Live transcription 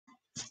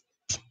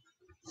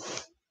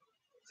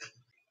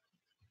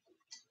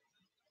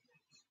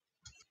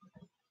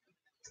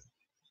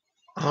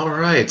All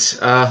right.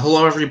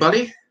 Hello,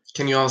 everybody.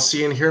 Can you all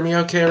see and hear me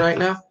okay right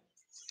now?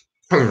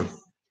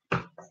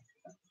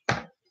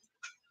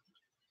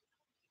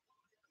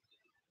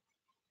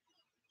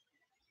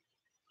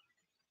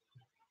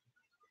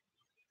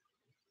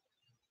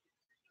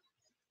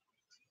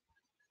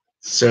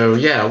 So,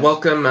 yeah,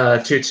 welcome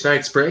to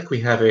tonight's break. We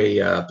have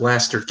a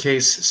blaster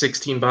case,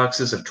 16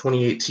 boxes of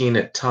 2018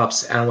 at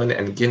Topps Allen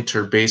and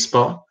Ginter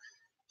baseball.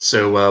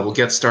 So we'll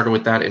get started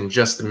with that in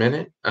just a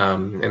minute.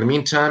 In the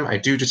meantime, I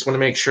do just want to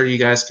make sure you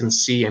guys can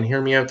see and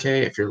hear me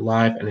okay if you're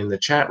live and in the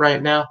chat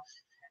right now.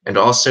 And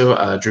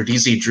also, Drew,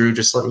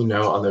 just let me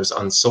know on those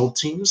unsold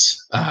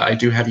teams. I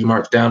do have you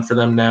marked down for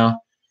them now.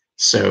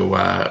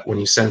 So when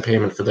you send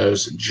payment for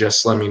those,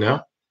 just let me know.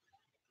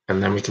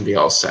 And then we can be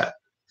all set.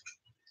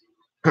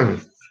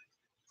 But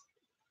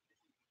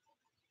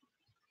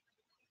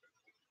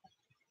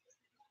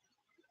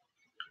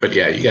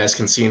yeah, you guys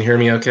can see and hear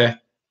me okay?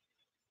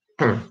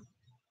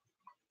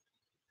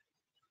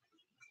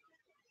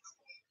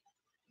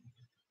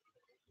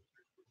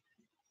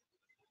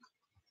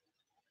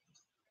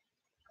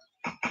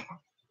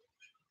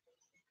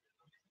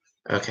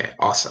 Okay,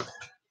 awesome.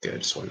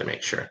 Good, just wanted to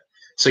make sure.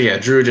 So yeah,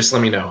 Drew, just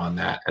let me know on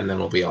that, and then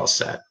we'll be all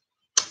set.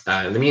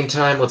 In the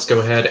meantime, let's go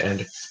ahead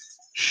and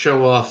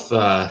show off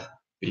the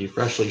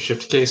freshly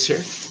shipped case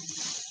here.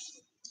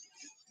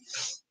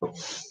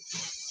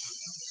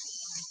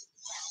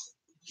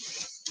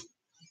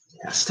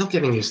 Yeah, still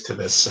getting used to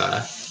this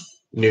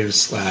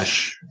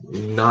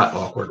new/not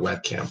awkward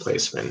webcam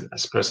placement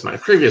as opposed to my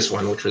previous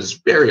one, which was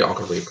very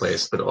awkwardly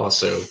placed, but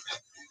also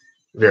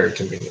very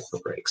convenient for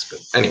breaks. But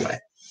anyway,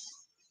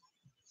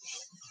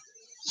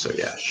 so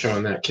yeah,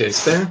 showing that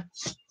case there.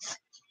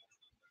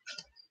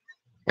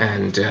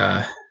 And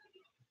yeah,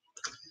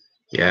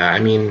 I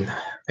mean,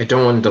 I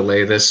don't want to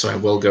delay this, so I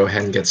will go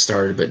ahead and get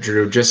started. But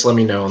Drew, just let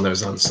me know on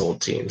those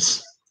unsold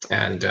teams.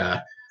 And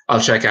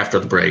I'll check after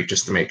the break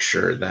just to make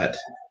sure that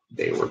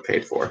they were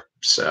paid for.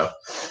 So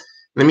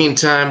in the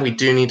meantime, we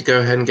do need to go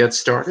ahead and get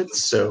started.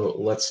 So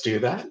let's do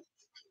that.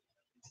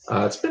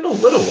 It's been a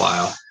little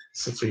while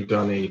since we've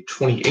done a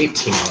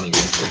 2018 money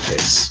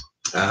case.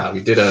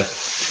 We did a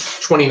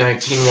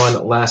 2019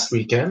 one last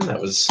weekend.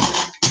 That was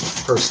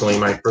personally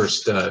my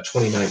first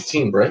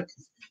 2019 break.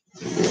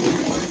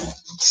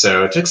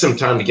 So it took some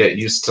time to get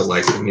used to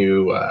like the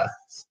new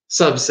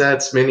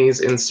subsets,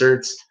 minis,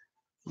 inserts,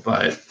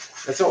 but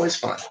it's always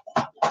fun.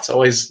 It's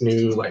always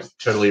new, like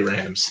totally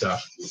random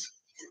stuff.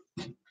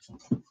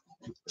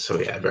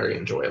 So yeah, very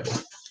enjoyable.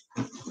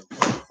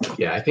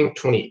 Yeah, I think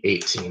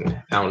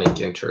 2018 Allen and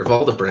Ginter, of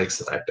all the breaks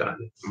that I've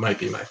done, might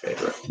be my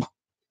favorite.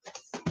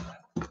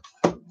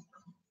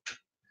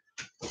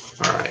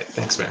 All right,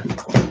 thanks, man.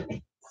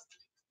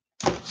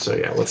 So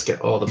yeah, let's get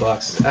all the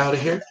boxes out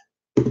of here.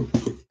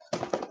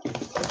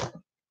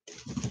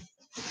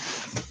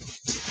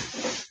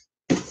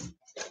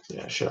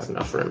 Yeah, I should have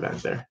enough room back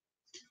there.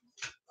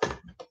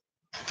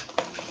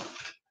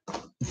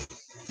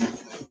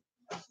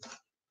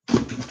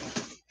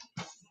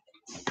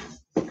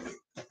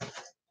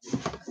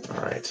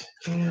 All right,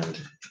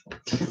 and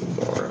 2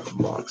 more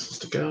boxes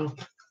to go.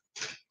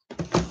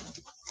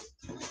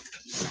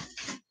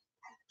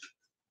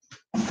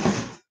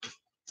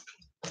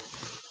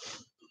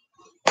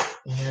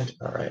 And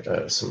all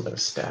right, some of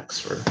those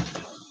stacks were a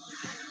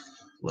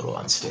little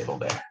unstable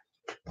there.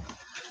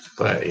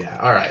 But yeah,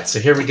 all right, so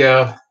here we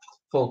go.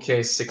 Full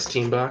case,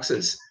 16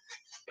 boxes.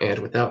 And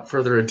without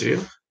further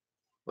ado,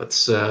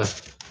 let's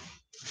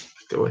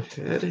go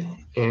ahead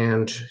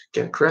and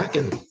get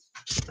cracking.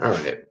 All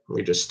right,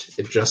 we just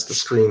adjust the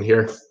screen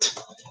here.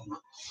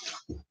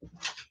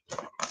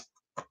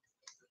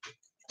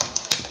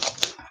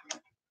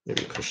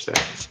 Maybe push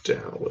that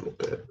down a little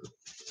bit.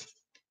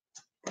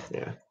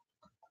 Yeah.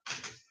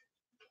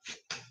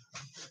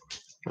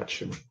 That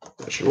should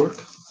work.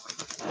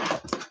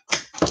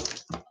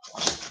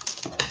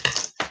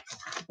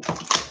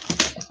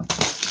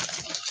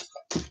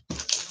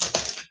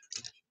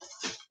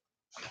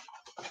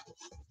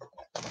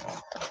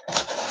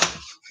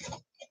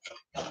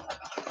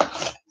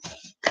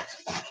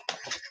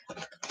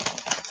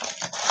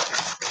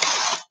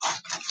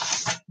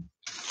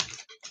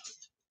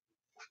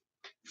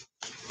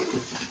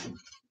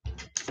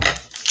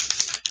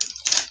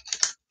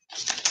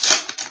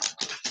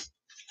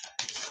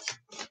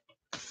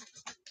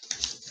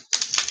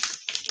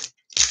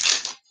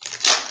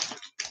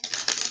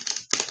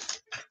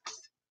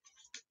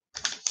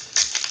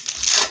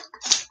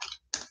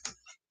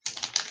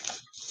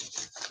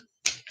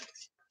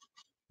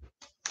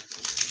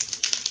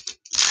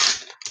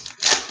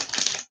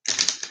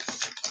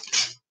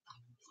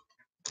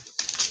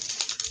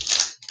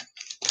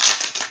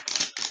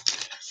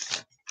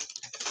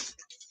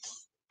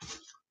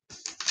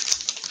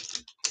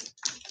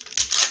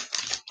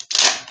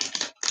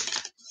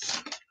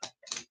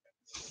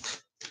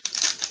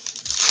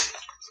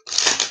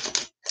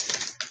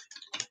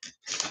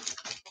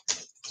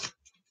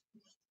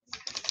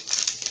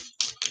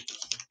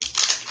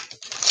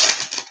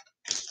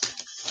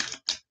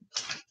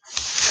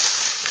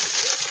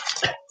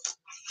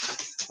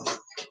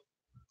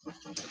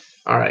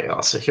 All right,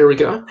 y'all. So here we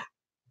go.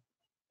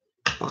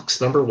 Box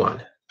number 1.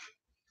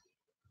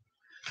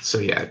 So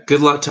yeah,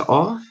 good luck to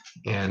all,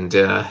 and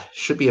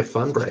should be a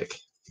fun break,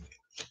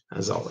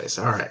 as always.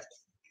 All right.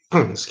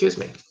 Excuse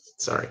me.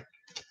 Sorry.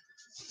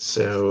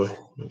 So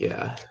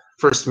yeah,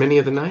 first mini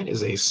of the night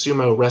is a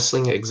Sumo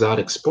Wrestling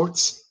Exotic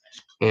Sports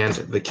and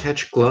the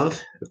Catch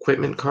Glove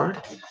equipment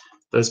card.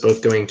 Those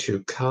both going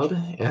to Cub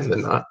and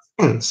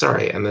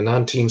the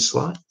non-team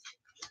slot.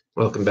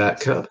 Welcome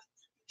back, Cub.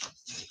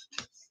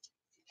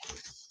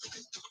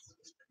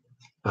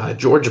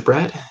 George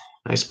Brett,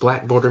 nice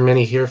black border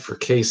mini here for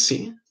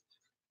KC.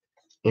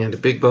 And a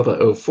Big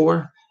Bubba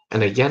 04,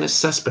 and a Yanis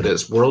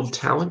Cespedes World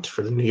Talent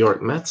for the New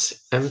York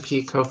Mets,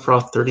 MP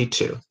Kofroth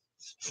 32.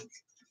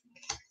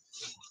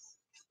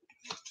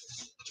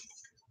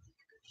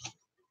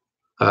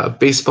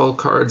 Baseball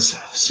cards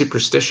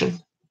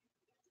Superstition.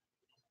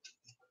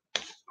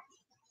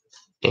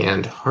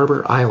 And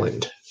Harbor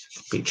Island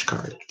beach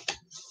card.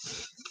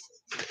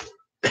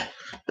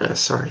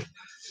 Sorry.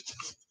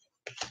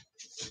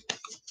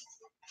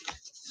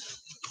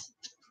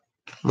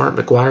 Mark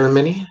McGuire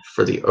mini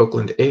for the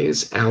Oakland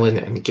A's, Allen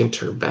and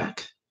Ginter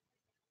back.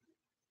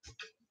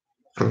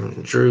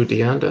 Drew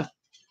Deonda.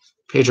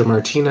 Pedro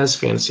Martinez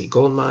Fantasy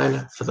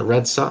Goldmine for the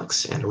Red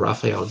Sox, and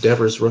Rafael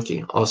Devers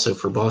rookie, also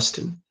for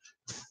Boston.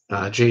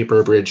 Jay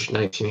Burbridge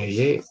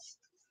 1988.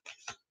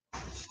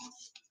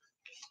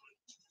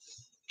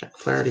 Jack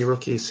Flaherty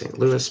rookie, St.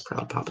 Louis,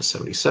 Proud Papa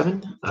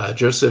 77.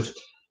 Joseph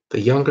the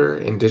Younger,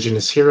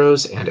 Indigenous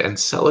Heroes, and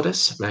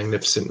Enceladus,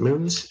 Magnificent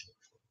Moons.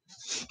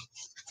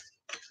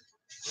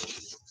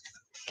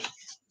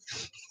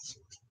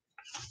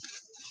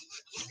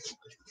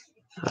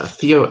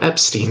 Theo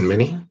Epstein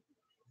mini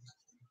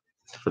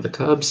for the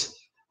Cubs.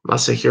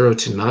 Masahiro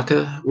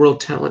Tanaka, World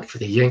Talent for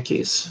the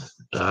Yankees.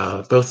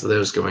 Both of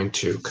those going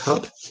to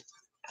Cub.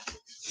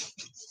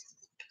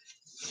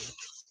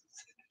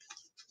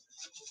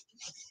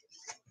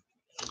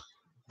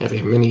 I have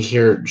a mini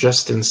here,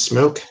 Justin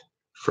Smoke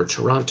for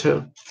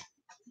Toronto.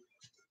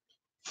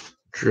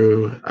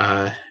 Drew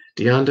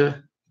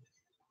Deonda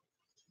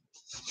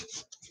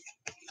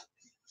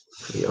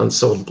for the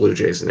unsold Blue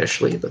Jays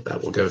initially, but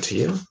that will go to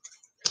you.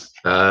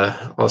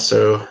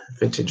 Also,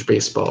 vintage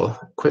baseball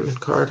equipment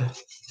card.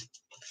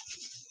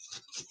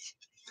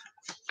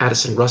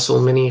 Addison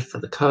Russell mini for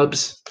the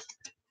Cubs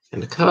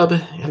and the Cub,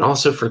 and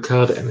also for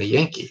Cub and the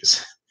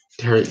Yankees.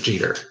 Derek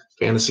Jeter,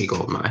 Fantasy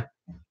Goldmine.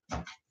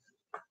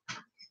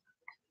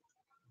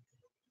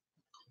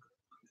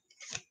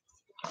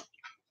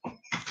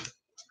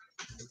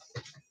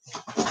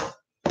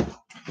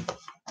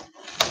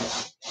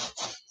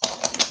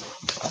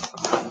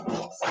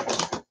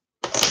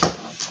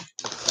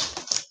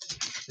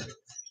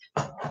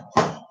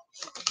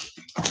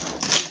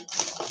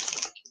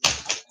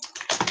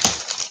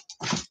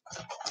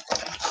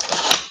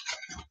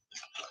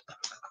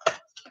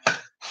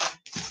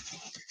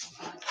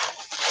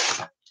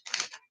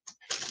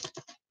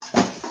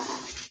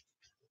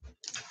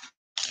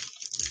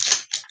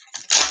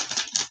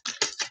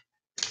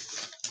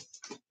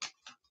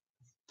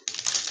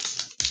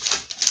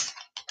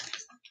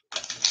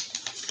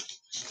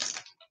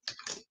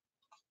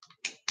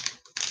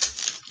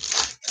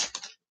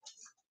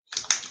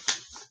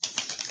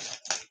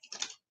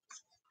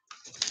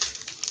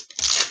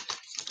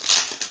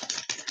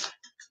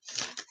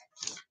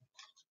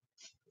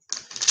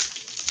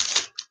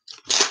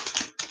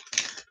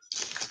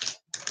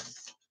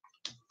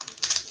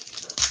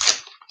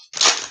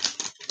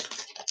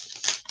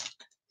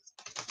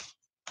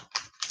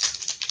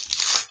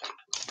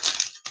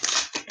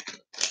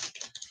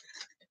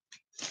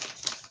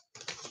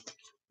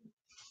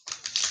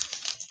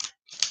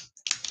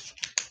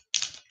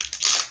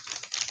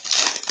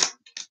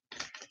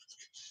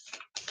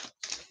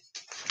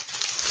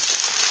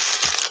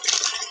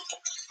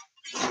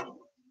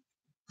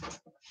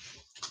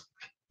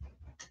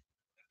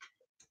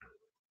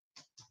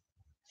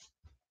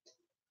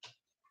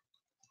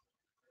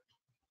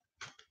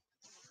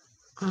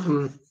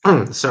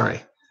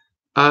 Sorry.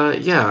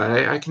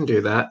 Yeah, I can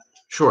do that.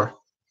 Sure.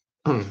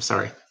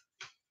 Sorry.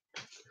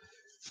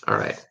 All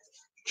right.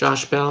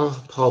 Josh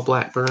Bell, Paul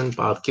Blackburn,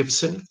 Bob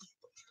Gibson,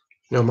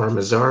 Nomar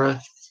Mazara,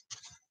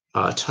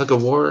 Tug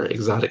of War,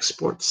 Exotic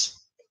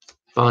Sports,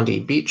 Bondi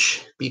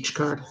Beach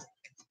card,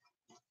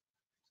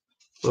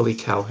 Willie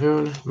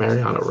Calhoun,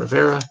 Mariano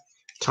Rivera,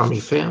 Tommy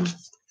Pham,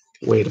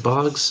 Wade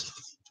Boggs,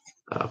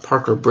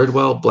 Parker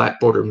Bridwell, Black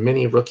Border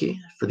Mini rookie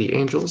for the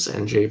Angels,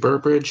 and Jay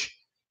Burbridge,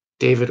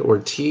 David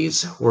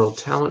Ortiz, World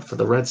Talent for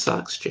the Red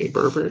Sox, Jay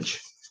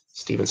Burbridge,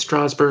 Steven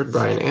Strasburg,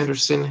 Brian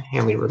Anderson,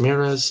 Hanley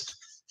Ramirez,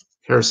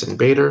 Harrison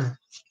Bader,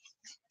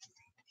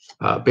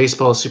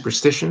 Baseball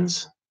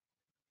Superstitions,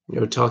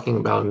 no talking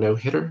about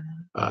no-hitter,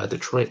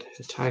 Detroit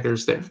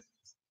Tigers there,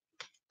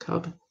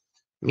 Cub,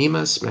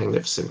 Mimas,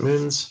 Magnificent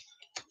Moons,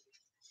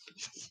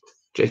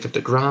 Jacob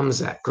deGrom,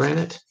 Zach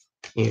Granite,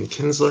 Ian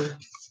Kinsler,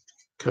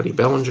 Cody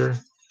Bellinger,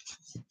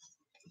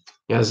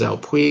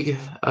 Yazal Puig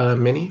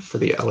mini for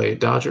the LA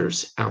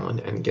Dodgers, Allen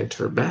and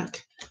Ginter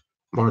back,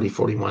 Marty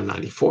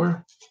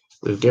 4194,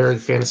 Lou Gehrig,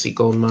 Fantasy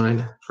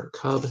Goldmine for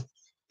Cub.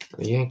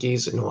 The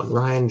Yankees, Nolan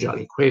Ryan,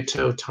 Johnny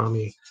Cueto,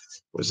 Tommy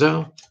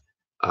Wiseau,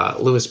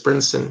 Lewis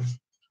Brinson,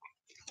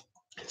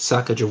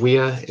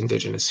 Sacagawea,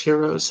 Indigenous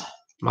Heroes,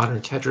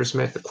 Modern Catcher's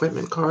Mitt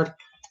Equipment Card,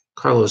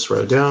 Carlos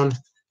Rodon,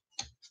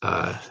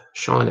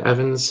 Sean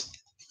Evans,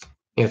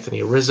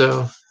 Anthony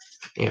Rizzo,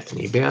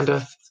 Anthony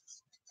Banda,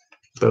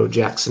 Bo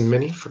Jackson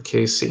Mini for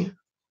KC,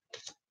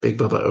 Big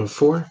Bubba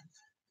 04,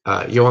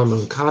 Yoel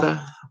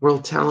Moncada,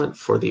 World Talent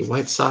for the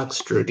White Sox,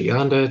 Drew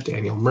Deonda,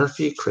 Daniel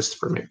Murphy,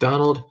 Christopher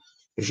McDonald,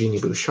 Eugenie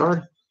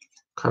Bouchard,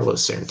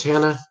 Carlos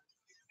Santana,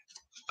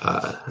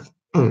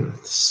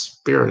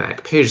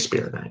 Spiranak, Paige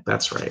Spiranak,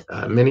 that's right,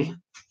 Mini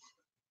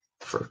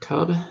for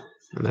Cub.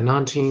 And the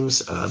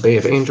non-teams, Bay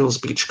of Angels,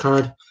 Beach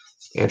Card,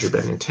 Andrew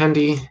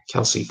Benintendi,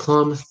 Kelsey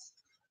Plum,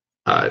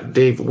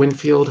 Dave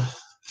Winfield,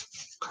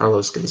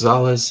 Carlos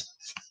Gonzalez,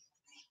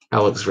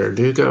 Alex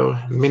Verdugo,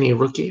 Mini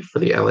Rookie for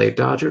the LA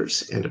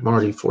Dodgers, and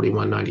Marty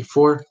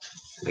 4194,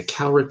 and a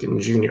Cal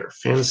Ripken Jr.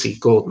 Fantasy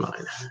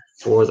Goldmine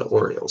for the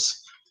Orioles.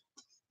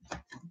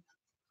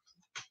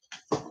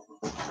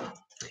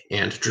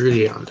 And Drew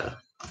Deonda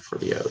for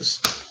the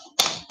O's.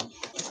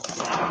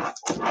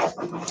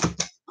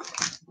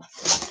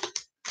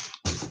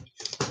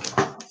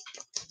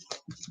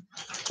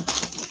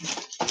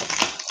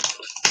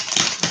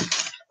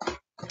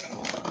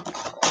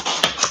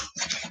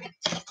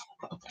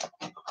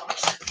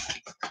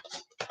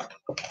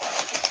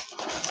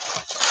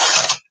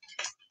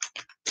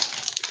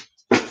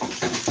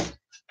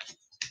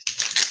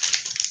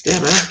 Yeah,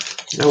 man.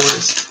 No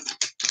worries.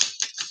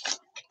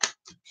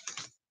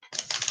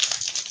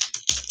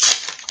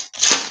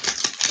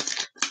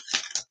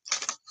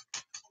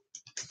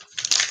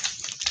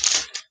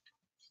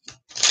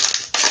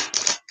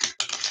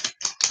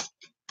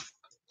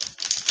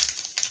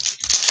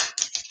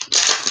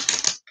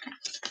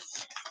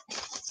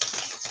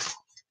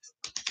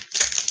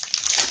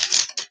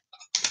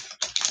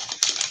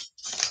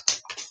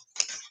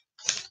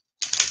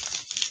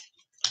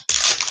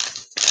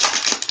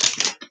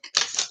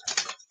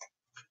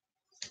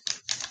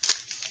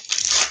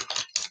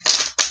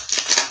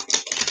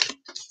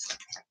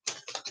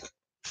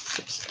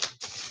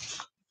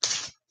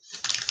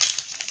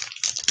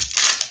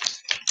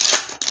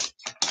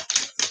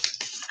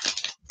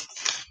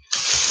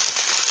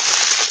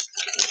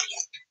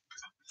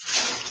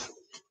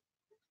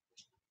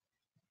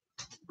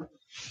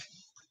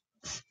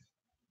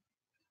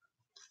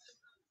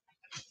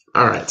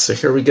 All right, so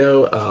here we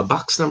go.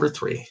 Box number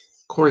 3.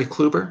 Corey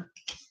Kluber,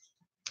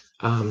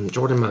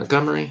 Jordan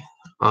Montgomery,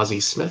 Ozzie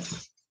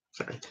Smith,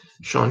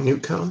 Sean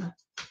Newcomb,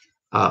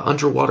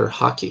 Underwater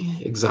Hockey,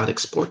 Exotic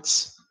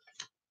Sports,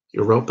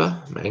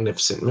 Europa,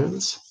 Magnificent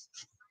Moons,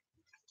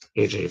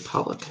 AJ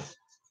Pollock,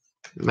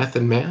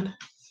 Method Man,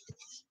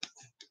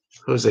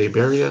 Jose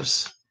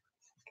Barrios,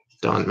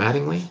 Don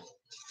Mattingly.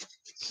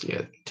 See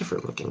a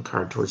different looking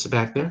card towards the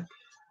back there.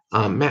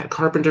 Matt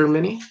Carpenter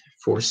Mini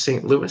for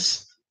St.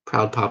 Louis.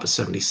 Proud Papa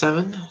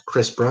 77,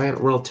 Chris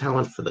Bryant, World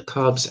Talent for the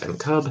Cubs and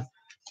Cub,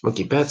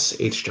 Mookie Betts,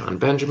 H. John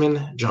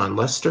Benjamin, John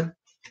Lester,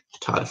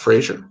 Todd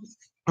Frazier,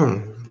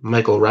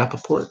 Michael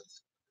Rappaport,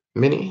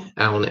 Mini,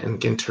 Allen and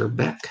Ginter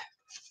Beck,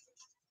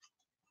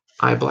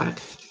 iBlack,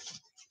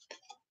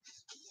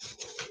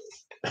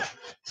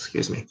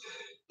 excuse me,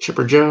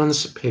 Chipper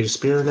Jones, Paige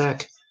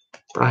Spiranak,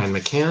 Brian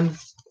McCann,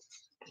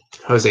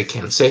 Jose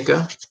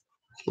Canseco,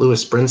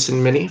 Lewis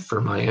Brinson Mini for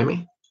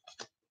Miami,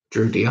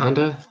 Drew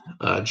Deonda,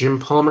 Jim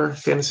Palmer,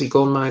 Fantasy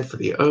Goldmine for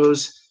the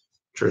O's,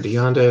 Drew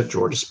Deonda,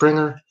 George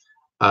Springer,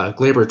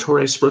 Gleyber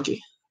Torres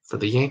rookie for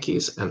the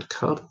Yankees and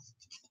Cub.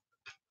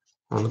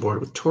 On the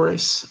board with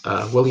Torres,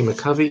 Willie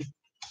McCovey,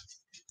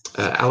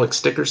 Alex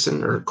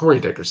Dickerson, or Corey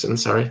Dickerson,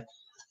 sorry,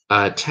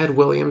 Ted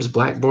Williams,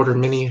 Black Border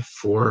Mini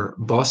for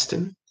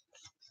Boston,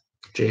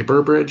 Jay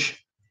Burbridge,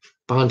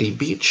 Bondi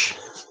Beach,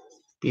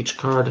 Beach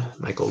Card,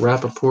 Michael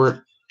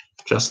Rappaport,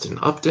 Justin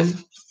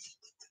Upton,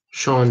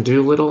 Sean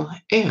Doolittle,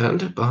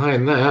 and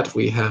behind that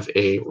we have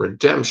a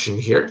redemption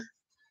here.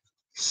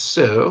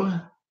 So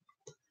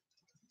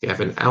we have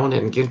an Allen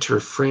and Ginter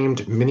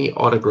framed mini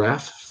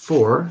autograph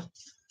for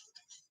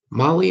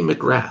Molly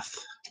McGrath.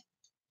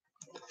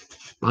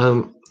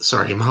 Molly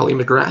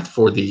McGrath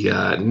for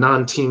the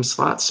non-team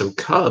slot. So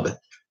Cub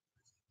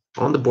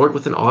on the board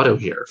with an auto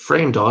here.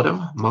 Framed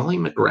auto, Molly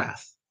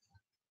McGrath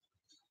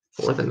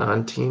for the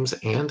non-teams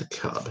and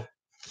Cub.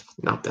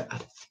 Not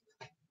bad.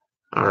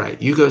 All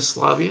right,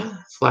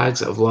 Yugoslavia,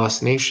 Flags of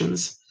Lost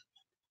Nations.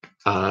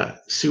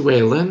 Sue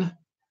Lin,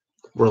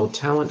 World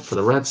Talent for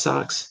the Red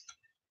Sox.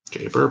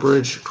 Jay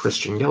Burbridge,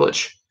 Christian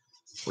Yelich,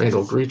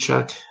 Randall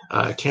Grichuk,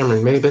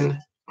 Cameron Maben,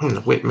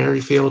 Whit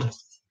Merrifield,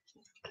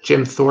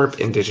 Jim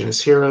Thorpe,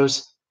 Indigenous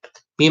Heroes,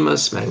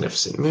 Mimas,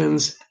 Magnificent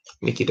Moons,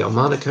 Nicky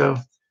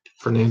Delmonico,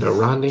 Fernando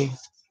Rodney,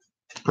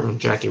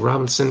 Jackie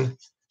Robinson,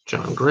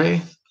 John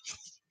Gray,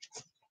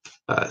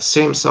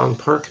 Samsung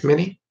Park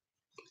Mini,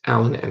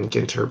 Allen and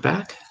Ginter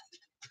back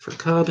for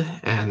Cub,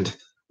 and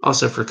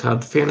also for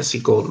Cub, Fantasy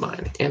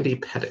Goldmine, Andy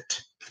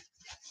Pettitte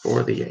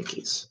for the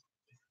Yankees.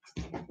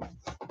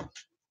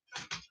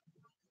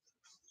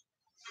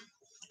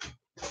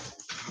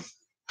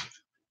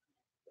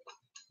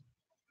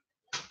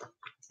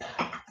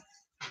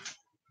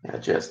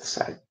 Just a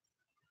sec.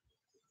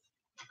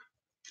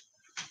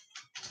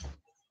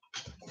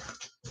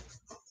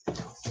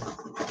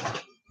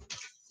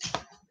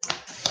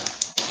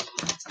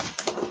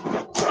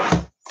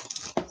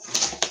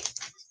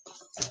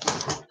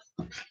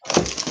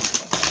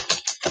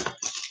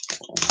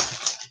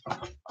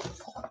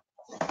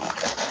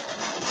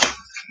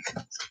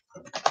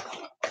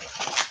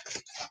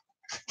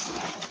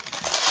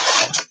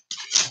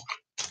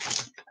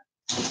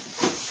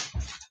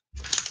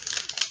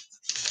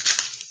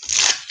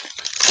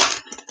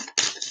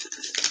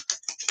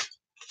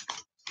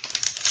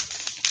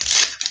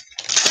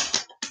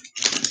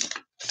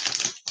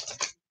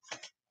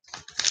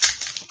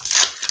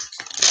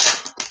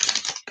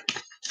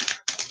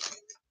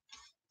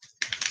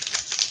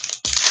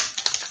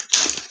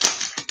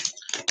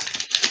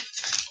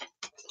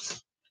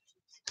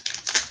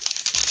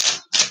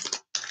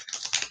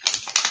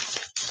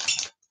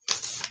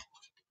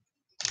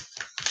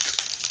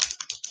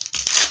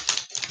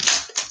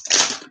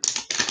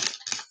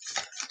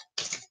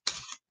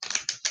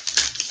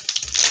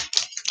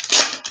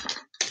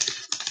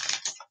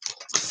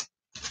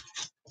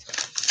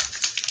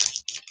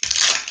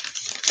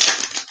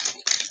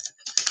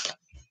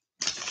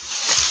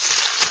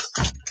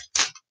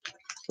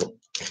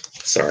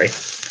 Sorry.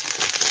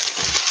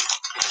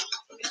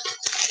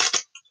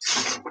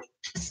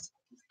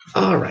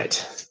 All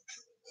right.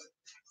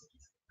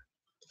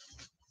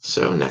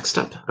 So next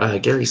up,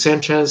 Gary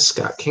Sanchez,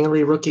 Scott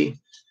Kingery rookie,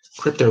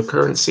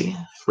 cryptocurrency,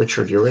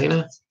 Richard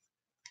Urena,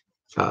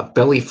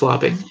 belly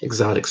flopping,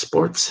 exotic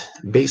sports,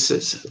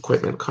 bases,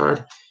 equipment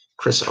card,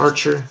 Chris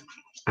Archer,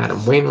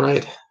 Adam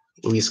Wainwright,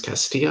 Luis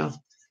Castillo,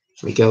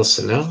 Miguel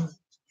Sano,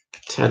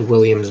 Ted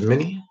Williams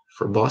mini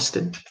for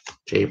Boston,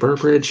 Jay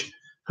Burbridge,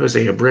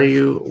 Jose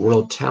Abreu,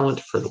 world talent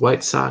for the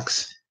White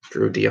Sox,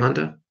 Drew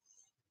Deonda,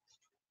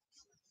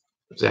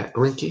 Zach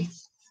Greinke,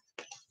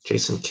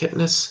 Jason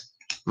Kipnis,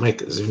 Mike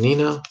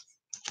Zunino,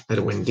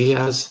 Edwin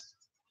Diaz,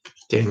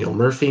 Daniel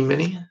Murphy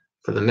mini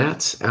for the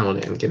Nats,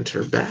 Allen and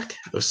Ginter back,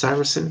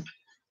 Osirison,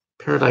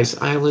 Paradise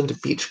Island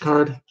beach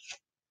card,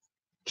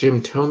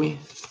 Jim Thome,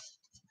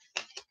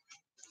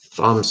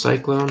 Bomb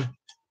Cyclone,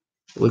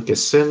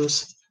 Lucas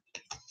Sims,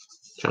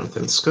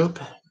 Jonathan Scope,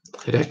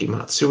 Hideki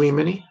Matsui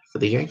mini for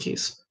the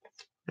Yankees,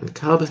 and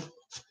Cub,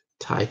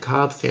 Ty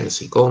Cobb,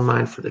 Fantasy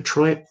Goldmine for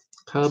Detroit,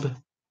 Cub,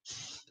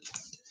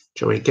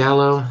 Joey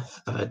Gallo,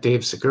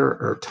 Dave Segura,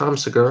 or Tom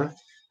Segura,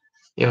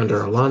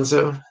 Yonder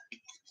Alonso,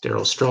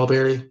 Darryl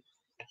Strawberry,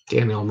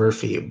 Daniel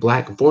Murphy,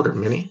 Black Border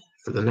mini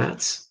for the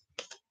Nats,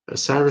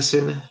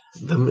 Osirison,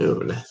 The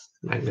Moon,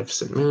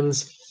 Magnificent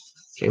Moons,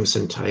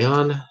 Jameson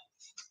Taillon,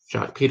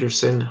 Jock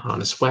Peterson,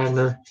 Hannes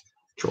Wagner,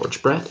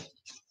 George Brett,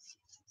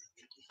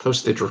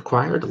 postage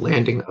required,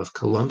 Landing of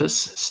Columbus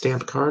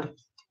stamp card,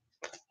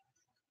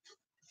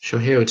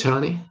 Shohei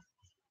Ohtani,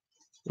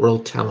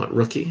 world talent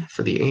rookie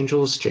for the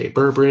Angels, Jay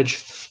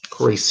Burbridge,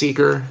 Corey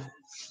Seager,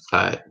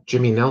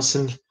 Jimmy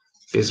Nelson,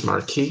 Biz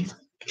Marquis,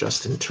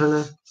 Justin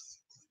Turner,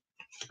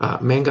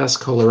 Mangas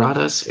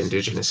Coloradas,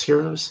 Indigenous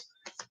Heroes,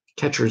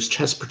 catcher's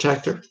chest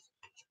protector,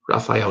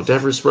 Rafael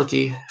Devers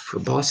rookie for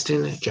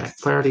Boston, Jack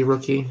Flaherty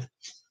rookie,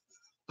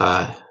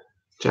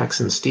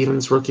 Jackson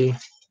Stevens rookie,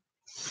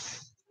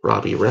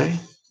 Robbie Ray,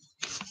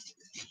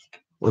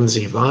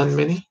 Lindsey Vaughn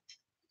mini,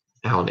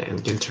 Allen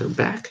and Ginter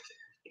back,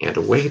 and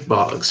Wade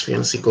Boggs,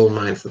 Fantasy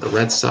Goldmine for the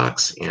Red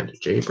Sox, and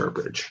Jay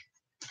Burbridge.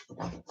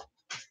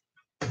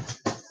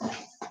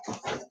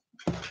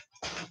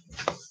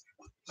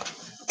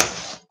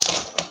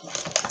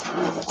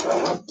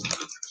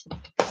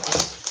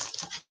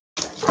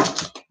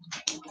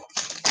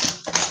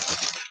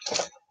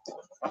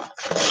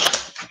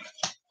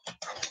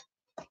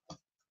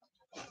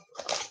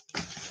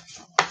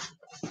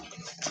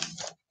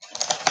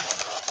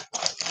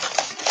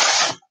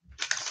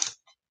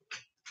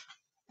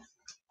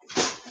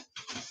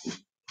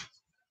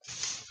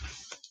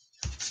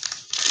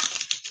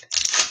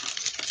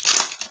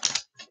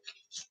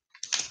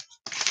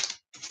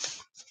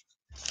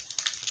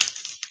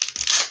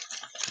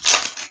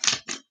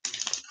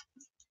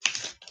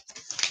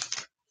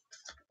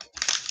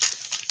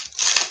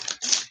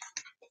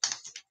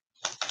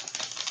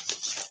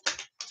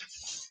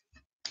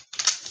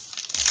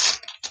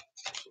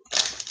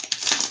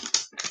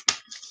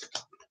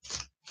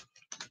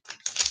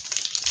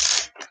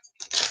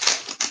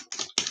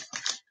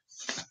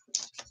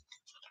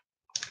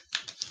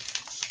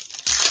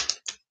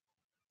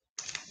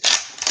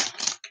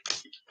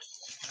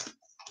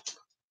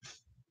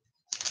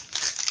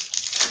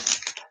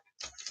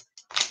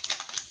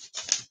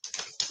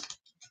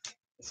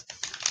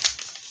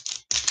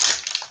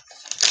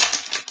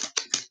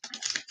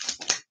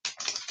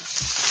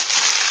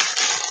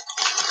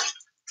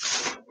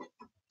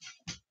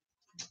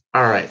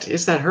 All right,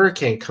 is that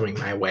hurricane coming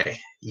my way?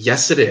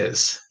 Yes, it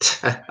is.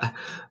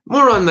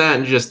 More on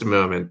that in just a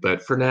moment,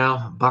 but for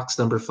now, box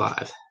number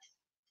 5.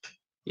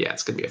 Yeah,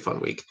 it's going to be a fun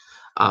week.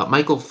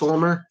 Michael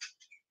Fulmer,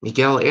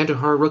 Miguel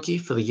Andujar rookie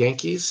for the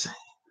Yankees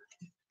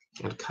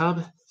and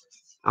Cub,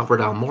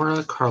 Albert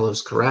Almora,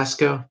 Carlos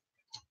Carrasco,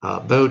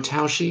 Bo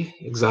Taushi,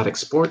 Exotic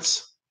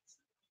Sports.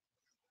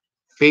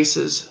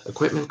 Bases,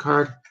 equipment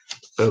card.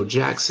 Bo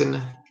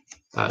Jackson,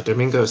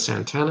 Domingo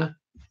Santana.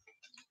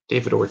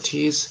 David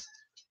Ortiz,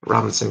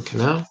 Robinson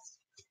Cano.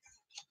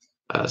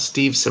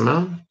 Steve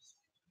Simone,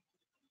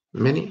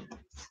 mini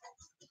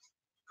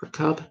for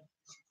Cub.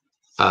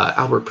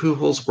 Albert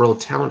Pujols, World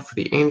Talent for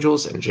the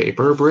Angels, and Jay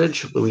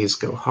Burbridge, Luis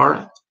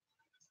Gohara,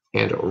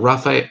 and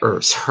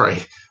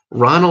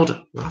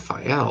Ronald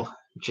Raphael.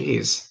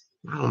 Jeez,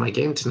 not on my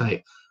game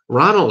tonight.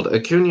 Ronald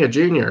Acuna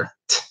Jr.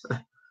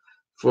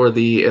 for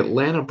the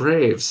Atlanta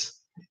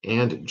Braves,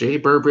 and Jay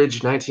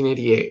Burbridge,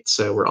 1988.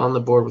 So we're on the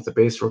board with the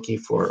base rookie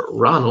for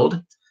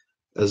Ronald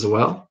as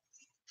well.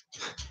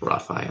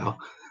 Raphael.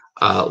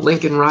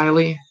 Lincoln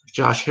Riley,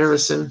 Josh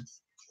Harrison,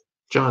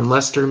 John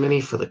Lester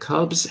mini for the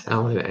Cubs,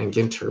 Allen and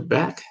Ginter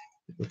back,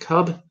 and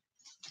Cub,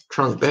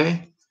 Trunk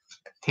Bay,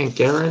 Hank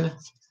Aaron,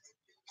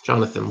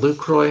 Jonathan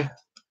Lucroy,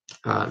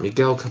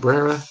 Miguel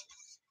Cabrera,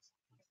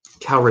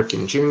 Cal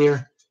Ripken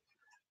Jr.,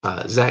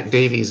 Zach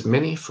Davies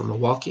mini from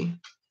Milwaukee,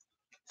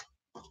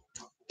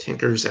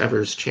 Tinkers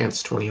Evers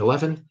Chance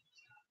 2011,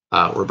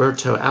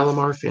 Roberto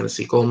Alomar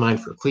Fantasy Goldmine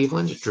for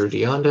Cleveland, Drew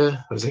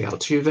Deonda, Jose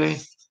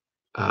Altuve,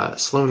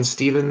 Sloan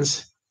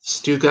Stevens,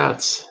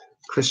 Stugatz,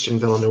 Christian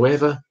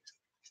Villanueva,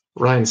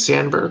 Ryan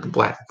Sandberg,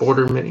 Black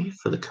Border Mini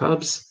for the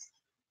Cubs,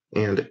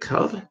 and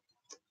Cub,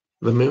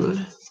 The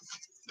Moon,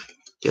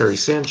 Gary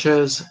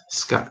Sanchez,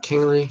 Scott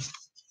Kingery,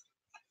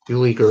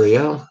 Yuli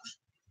Gurriel,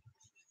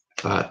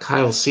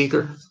 Kyle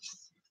Seager,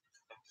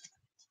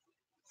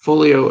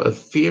 Folio of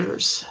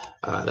Fears,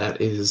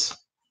 that is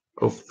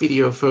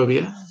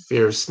Ophidiophobia,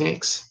 Fear of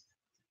Snakes,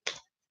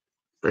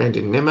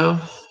 Brandon Nimmo,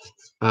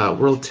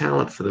 World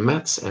Talent for the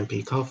Mets,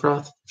 MP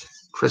Kofroth,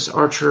 Chris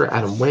Archer,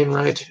 Adam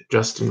Wainwright,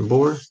 Justin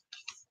Bohr,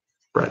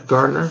 Brett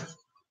Gardner,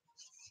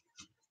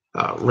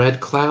 Red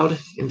Cloud,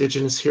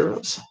 Indigenous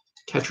Heroes,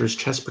 Catcher's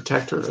Chest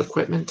Protector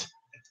Equipment,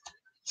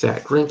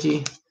 Zach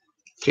Greinke,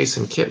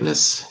 Jason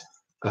Kipnis,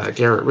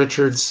 Garrett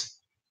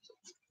Richards,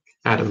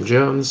 Adam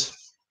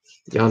Jones,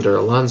 Yonder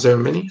Alonso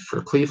Mini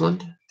for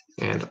Cleveland,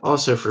 and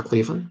also for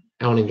Cleveland,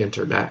 Allen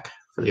Ginter back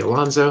for the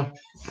Alonso,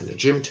 and the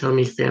Jim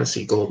Thome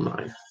Fantasy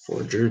Goldmine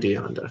for Drew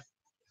Deonda.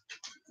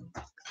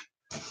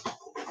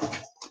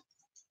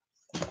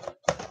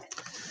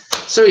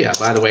 So yeah,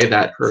 by the way,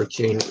 that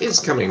hurricane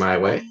is coming my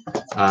way.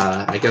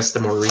 I guess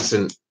the more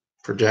recent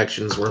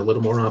projections were a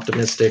little more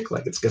optimistic,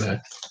 like it's going to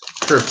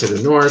curve to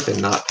the north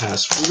and not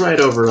pass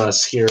right over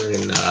us here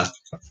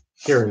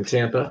in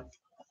Tampa.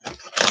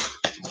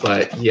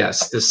 But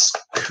yes, this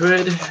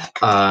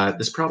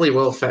probably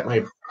will affect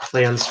my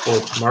plans for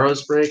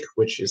tomorrow's break,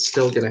 which is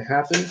still going to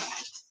happen.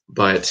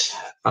 But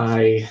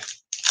I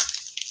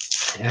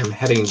am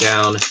heading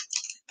down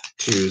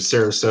to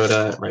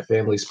Sarasota at my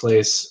family's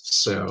place,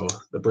 so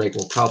the break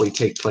will probably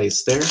take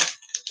place there.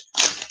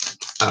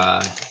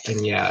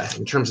 And yeah,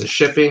 in terms of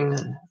shipping,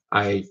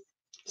 I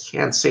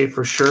can't say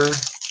for sure.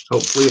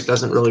 Hopefully it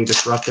doesn't really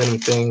disrupt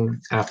anything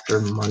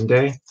after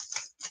Monday.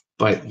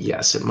 But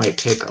yes, it might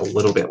take a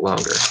little bit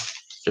longer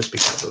just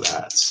because of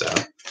that. So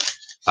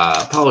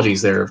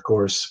apologies there, of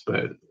course,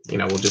 but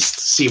we'll just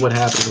see what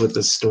happens with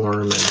this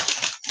storm and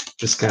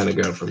just kind of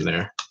go from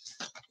there.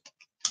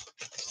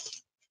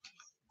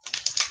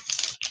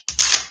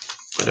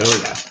 But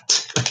oh yeah.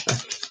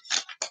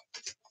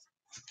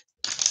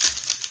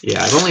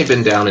 Yeah, I've only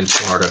been down in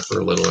Florida for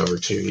a little over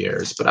 2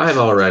 years, but I've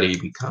already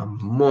become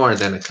more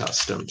than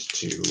accustomed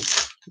to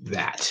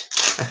that.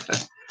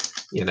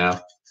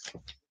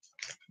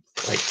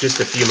 Like just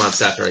a few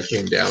months after I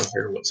came down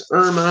here was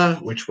Irma,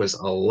 which was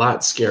a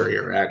lot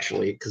scarier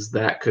actually, because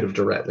that could have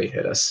directly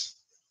hit us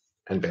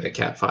and been a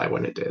Cat 5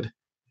 when it did.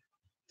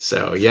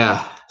 So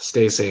yeah,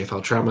 stay safe.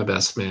 I'll try my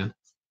best, man.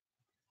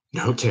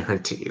 No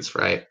guarantees,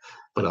 right?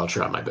 But I'll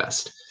try my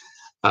best.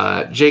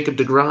 Jacob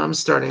deGrom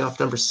starting off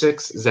number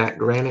 6, Zach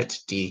Granite,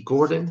 D.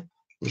 Gordon,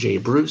 Jay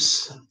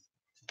Bruce,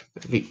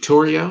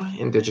 Victorio,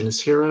 Indigenous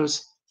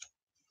Heroes,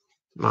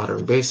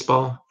 Modern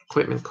Baseball,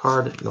 Equipment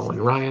Card, Nolan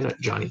Ryan,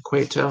 Johnny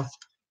Cueto,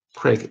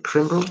 Craig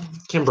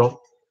Kimbrell,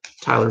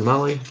 Tyler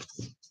Mully,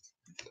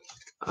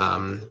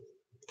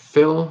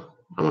 Phil,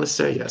 I want to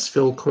say, yes,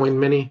 Phil Coin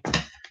Mini.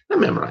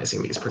 I'm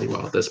memorizing these pretty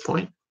well at this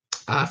point.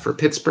 For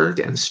Pittsburgh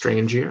and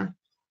Strangier.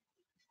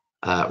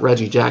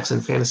 Reggie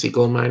Jackson, Fantasy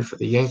Goldmine for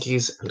the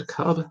Yankees and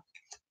Cub.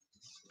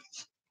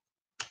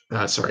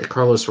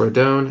 Carlos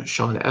Rodon,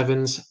 Sean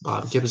Evans,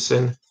 Bob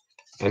Gibson,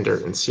 Ender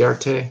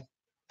Inciarte,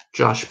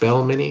 Josh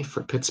Bell Mini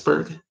for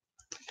Pittsburgh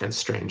and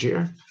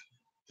Strangier.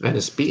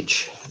 Venice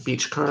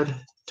Beach card,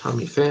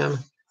 Tommy Pham,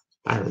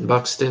 Byron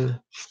Buxton.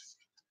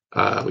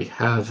 We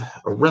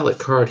have a relic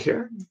card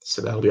here,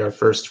 so that'll be our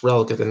first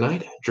relic of the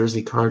night.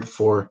 Jersey card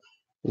for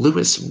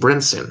Lewis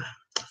Brinson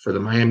for the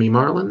Miami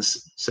Marlins.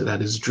 So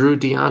that is Drew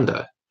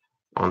Deonda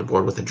on the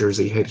board with a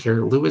jersey hit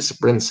here. Lewis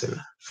Brinson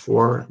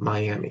for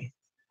Miami.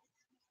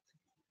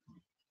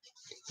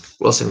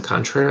 Wilson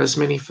Contreras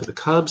mini for the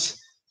Cubs.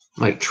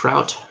 Mike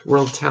Trout,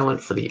 World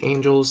Talent for the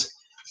Angels.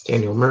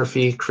 Daniel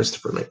Murphy,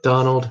 Christopher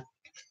McDonald.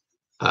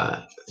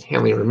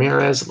 Hanley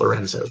Ramirez,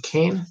 Lorenzo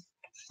Cain.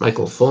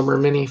 Michael Fulmer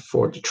mini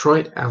for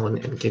Detroit, Allen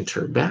and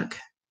Ginter back.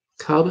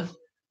 Cub.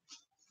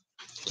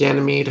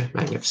 Ganymede,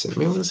 Magnificent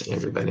Moons,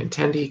 Andrew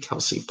Benintendi,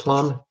 Kelsey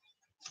Plum,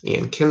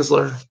 Ian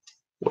Kinsler,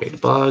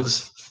 Wade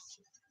Boggs,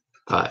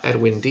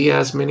 Edwin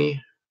Diaz mini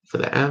for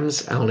the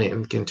M's, Allen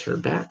and Ginter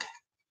back.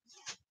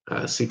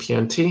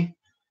 CPNT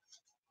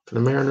for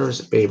the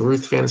Mariners, Babe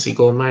Ruth Fantasy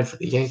Gold Mine for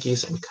the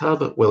Yankees and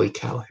Cub, Willie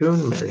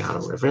Calhoun,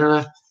 Mariano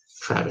Rivera,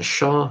 Travis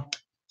Shaw,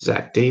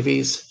 Zach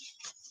Davies,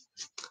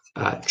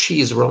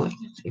 Cheese Rolling,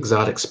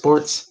 Exotic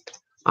Sports,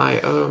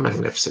 I.O.,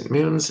 Magnificent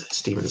Moons,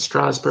 Steven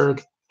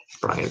Strasburg,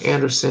 Brian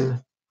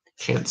Anderson,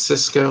 Chance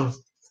Sisco,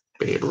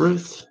 Babe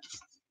Ruth,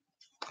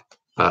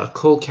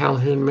 Cole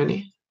Calhoun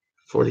mini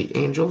for the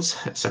Angels,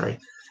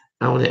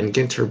 Allen and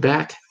Ginter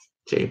back,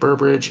 Jay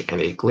Burbridge,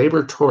 and a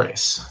Gleyber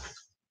Torres,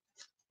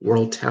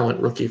 World Talent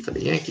rookie for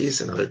the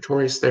Yankees, another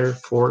Torres there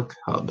for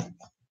Cub.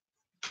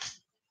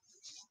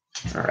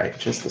 All right,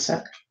 just a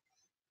sec.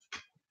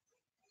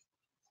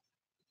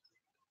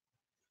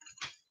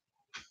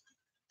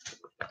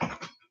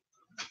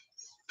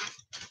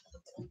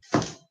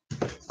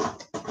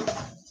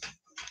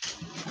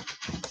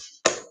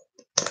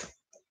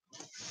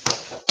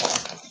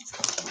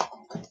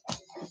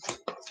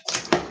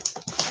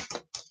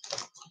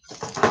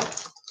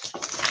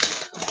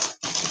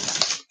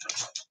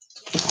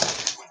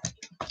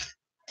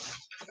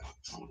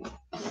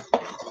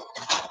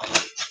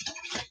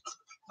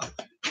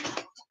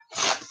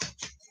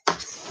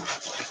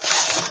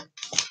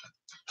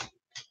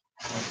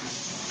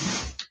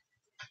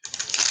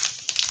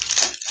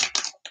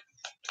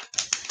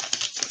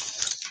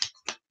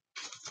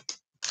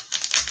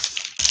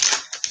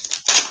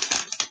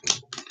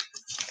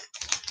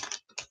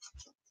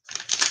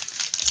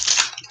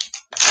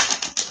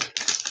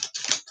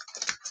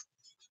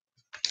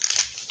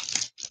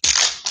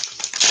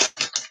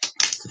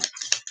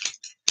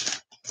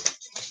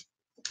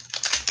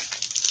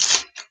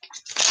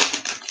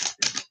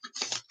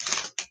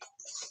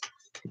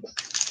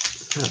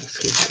 Oh,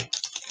 excuse me.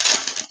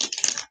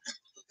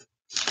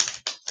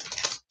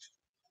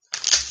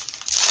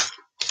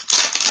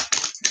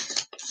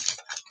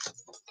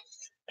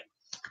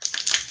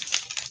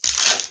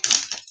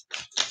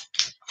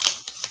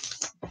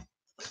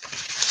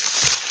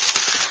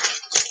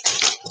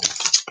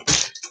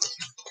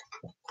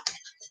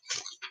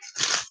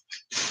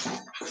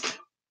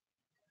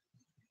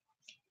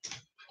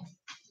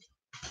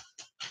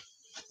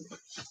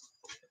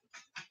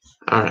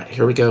 All right,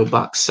 here we go.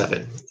 Box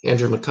 7.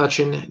 Andrew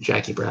McCutchen,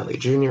 Jackie Bradley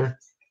Jr.,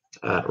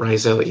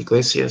 Raisel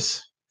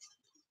Iglesias,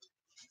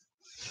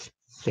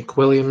 Nick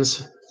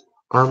Williams,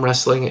 Arm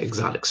Wrestling,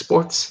 Exotic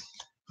Sports,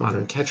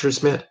 Modern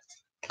Catcher's Mitt,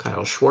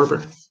 Kyle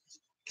Schwarber,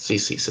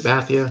 CC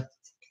Sabathia,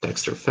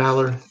 Dexter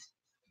Fowler,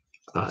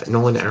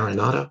 Nolan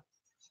Arenado,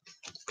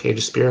 Paige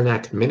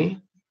Spiranak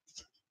Mini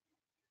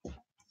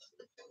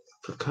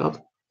for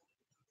Cub.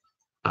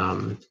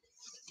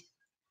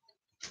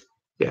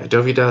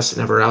 Dovidas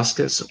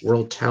Neverauskas,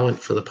 World Talent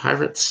for the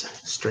Pirates,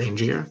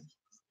 Strange Year,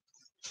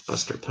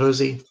 Buster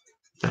Posey,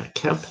 Matt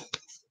Kemp,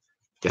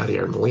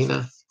 Yadier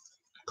Molina,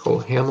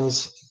 Cole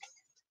Hamels,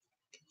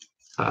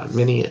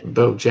 Mini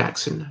Bo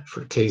Jackson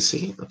for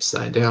KC,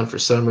 upside down for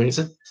some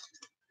reason,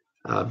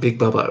 Big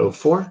Bubba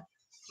 04,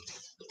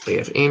 Bay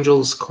of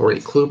Angels, Corey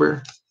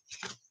Kluber,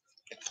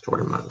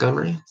 Jordan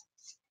Montgomery,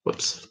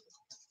 whoops,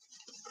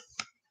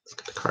 let's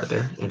get the card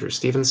there, Andrew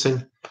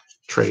Stevenson,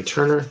 Trey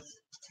Turner,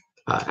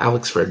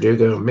 Alex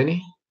Verdugo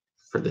Mini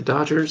for the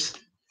Dodgers,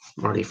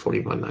 Marty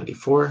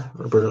 4194,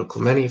 Roberto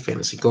Clemente,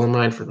 Fantasy Gold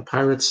Mine for the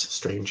Pirates,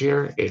 Strange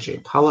Year,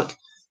 AJ Pollock,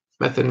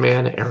 Method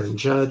Man, Aaron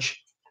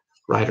Judge,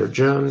 Ryder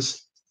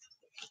Jones,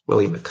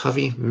 Willie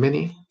McCovey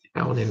Mini,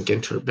 Allen and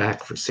Ginter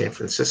back for San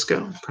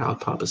Francisco, Proud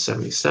Papa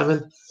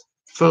 77,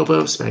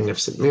 Phobos,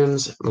 Magnificent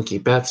Moons,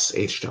 Mookie Betts,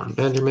 H. John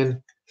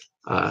Benjamin,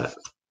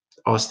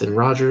 Austin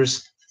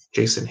Rogers,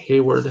 Jason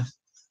Hayward,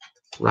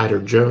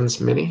 Ryder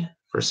Jones Mini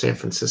for San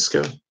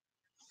Francisco,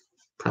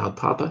 Proud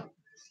Papa,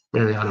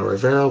 Mariano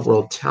Rivera,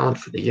 World Talent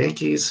for the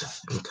Yankees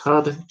and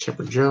Cub,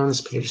 Chipper Jones,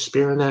 Paige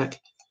Spiranak,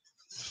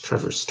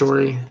 Trevor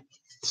Story,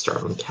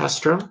 Starlin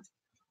Castro,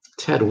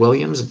 Ted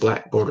Williams,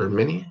 Black Border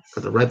Mini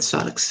for the Red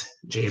Sox,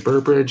 Jay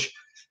Burbridge,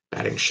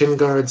 batting shin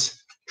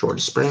guards,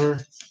 George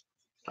Springer,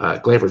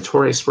 Gleyber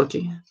Torres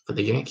rookie for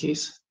the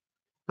Yankees,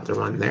 another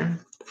one there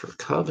for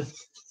Cub,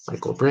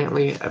 Michael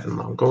Brantley, Evan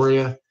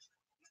Longoria,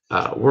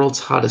 World's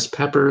Hottest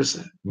Peppers,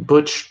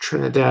 Butch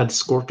Trinidad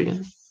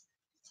Scorpion,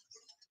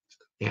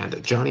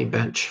 and Johnny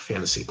Bench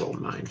Fantasy Gold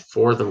Mine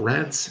for the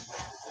Reds,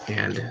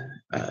 and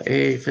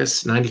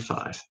AFIS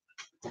 95.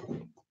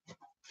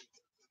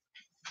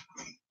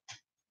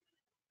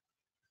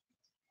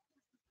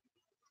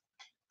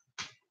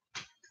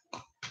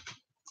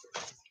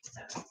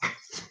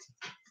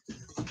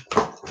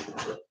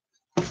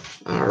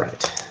 All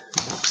right,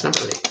 box number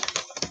 8.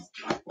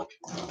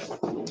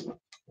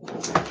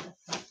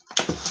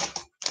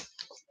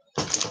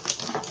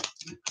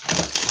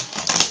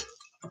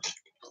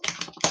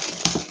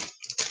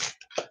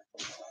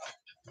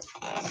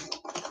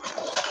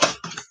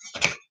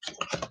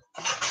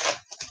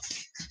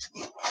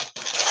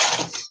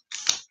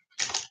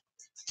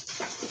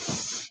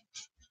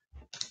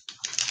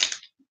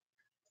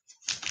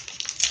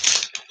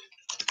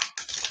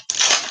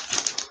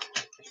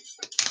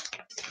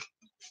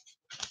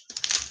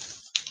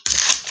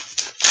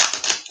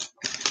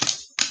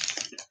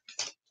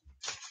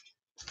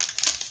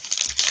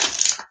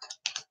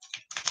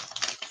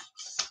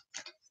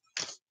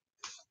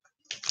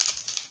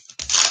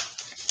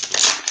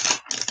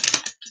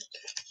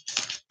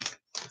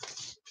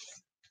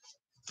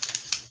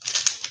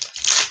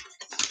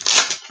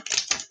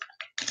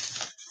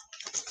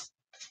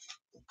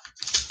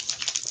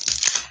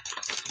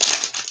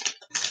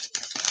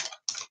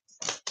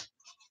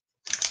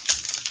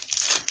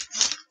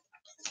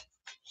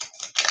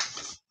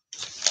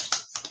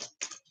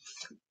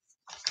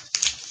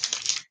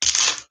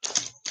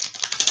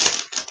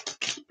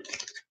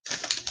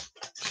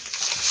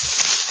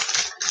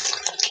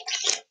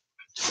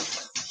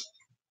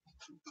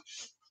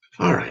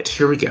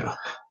 here we go.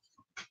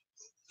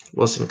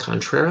 Wilson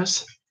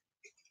Contreras,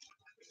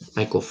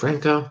 Michael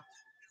Franco,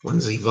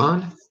 Lindsey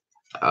Vaughn,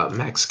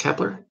 Max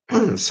Kepler.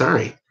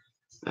 Sorry,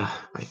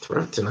 my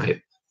throat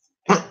tonight.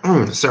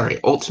 Sorry,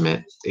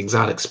 Ultimate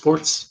Exotic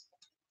Sports,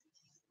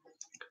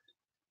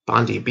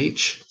 Bondi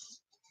Beach,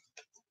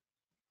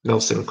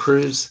 Nelson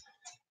Cruz,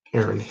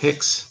 Aaron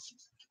Hicks,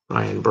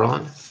 Ryan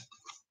Braun,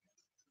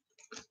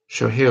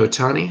 Shohei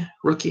Ohtani,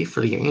 rookie for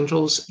the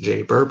Angels,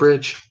 Jay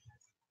Burbridge,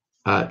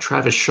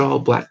 Travis Shaw,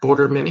 Black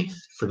Border Mini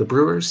for the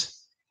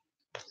Brewers,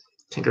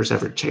 Tinker's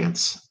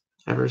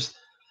Evers,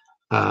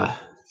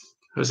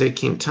 Jose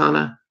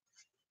Quintana,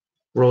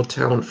 World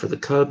Talent for the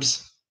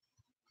Cubs,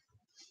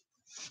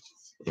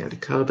 and a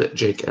Cub,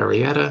 Jake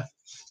Arrieta,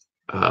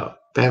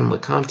 Ben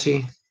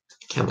LeCompte,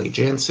 Kenley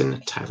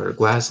Jansen, Tyler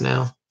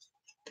Glasnow,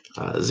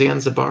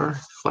 Zanzibar,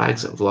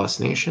 Flags of Lost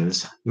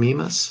Nations,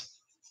 Mimas,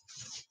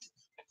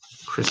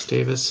 Chris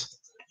Davis,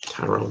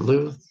 Tyrone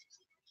Lue,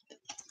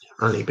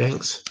 Ernie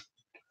Banks,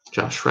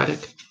 Josh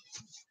Reddick,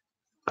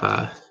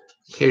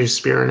 Paige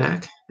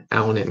Spiranak,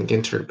 Allen and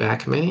Ginter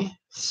back mini.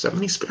 So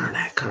many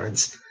Spiranak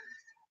cards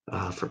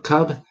for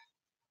Cub.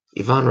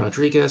 Ivan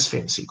Rodriguez,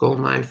 Fantasy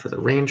Goldmine for the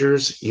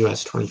Rangers,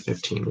 US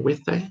 2015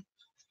 with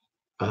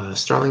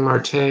Starling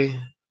Marte,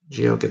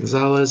 Gio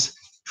Gonzalez,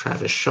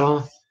 Travis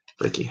Shaw,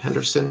 Ricky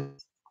Henderson,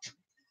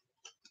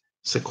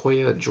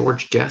 Sequoia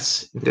George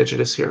Guess,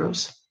 Indigenous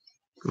Heroes,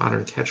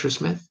 Modern Catcher's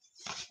Mitt,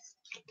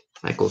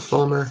 Michael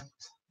Fulmer,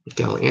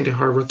 Miguel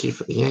Andujar, rookie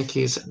for the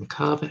Yankees and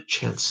Cub,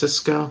 Chance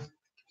Sisco,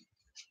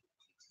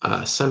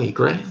 Sonny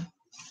Gray,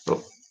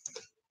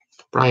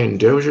 Brian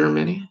Dozier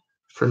mini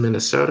for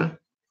Minnesota,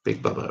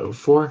 Big Bubba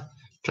 04,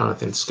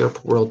 Jonathan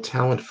Scope, World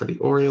Talent for the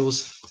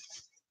Orioles,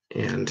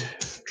 and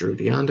Drew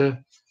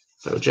Deonda,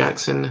 Bo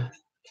Jackson,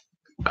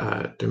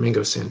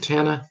 Domingo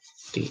Santana,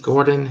 D.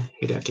 Gordon,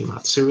 Hideki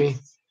Matsui,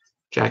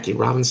 Jackie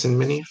Robinson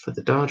mini for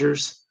the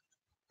Dodgers,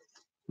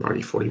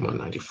 Marty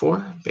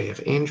 4194, Bay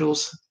of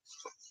Angels,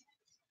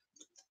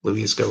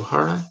 Luis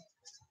Gohara,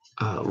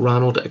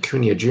 Ronald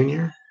Acuna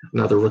Jr.,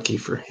 another rookie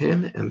for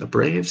him and the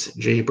Braves,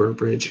 Jay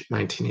Burbridge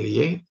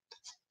 1988,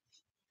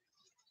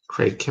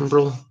 Craig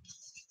Kimbrell,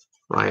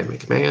 Ryan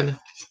McMahon,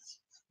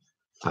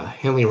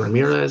 Hanley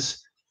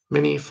Ramirez,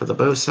 mini for the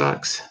Bo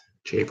Sox,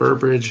 Jay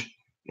Burbridge,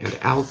 and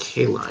Al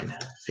Kaline,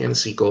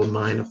 Fantasy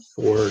Goldmine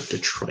for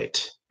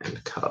Detroit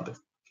and Cub.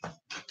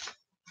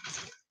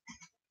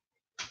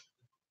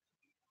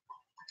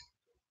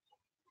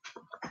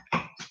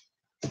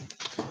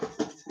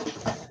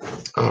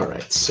 All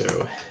right,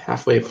 so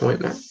halfway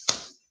point now.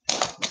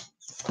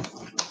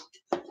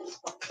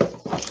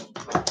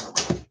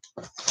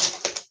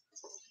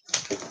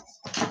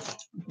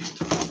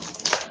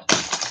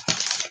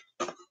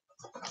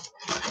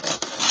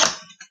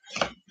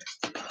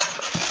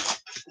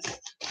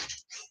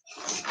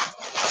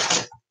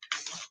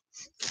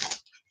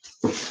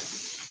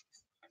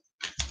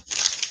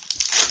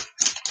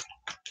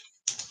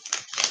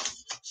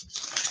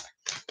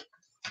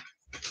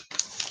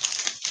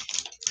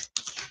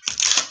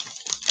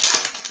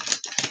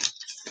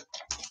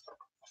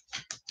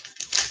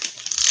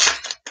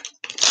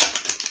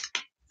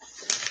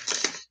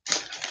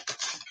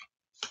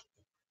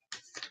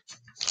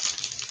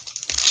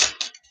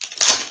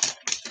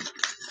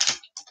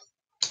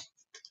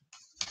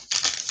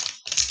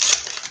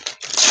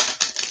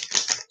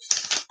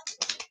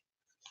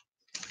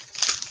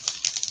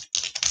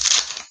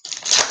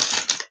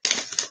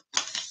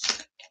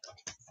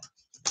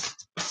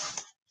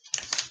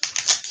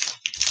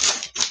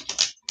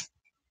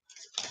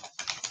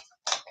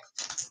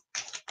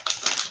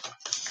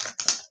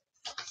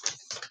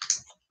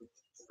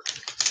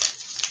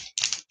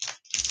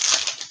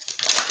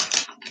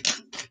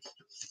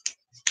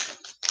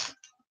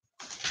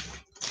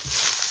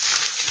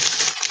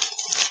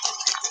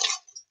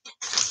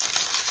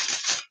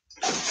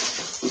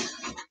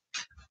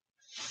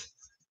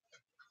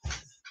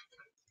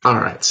 All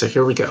right, so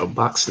here we go.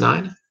 Box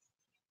 9.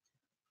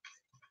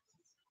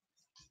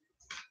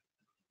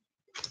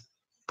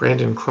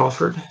 Brandon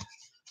Crawford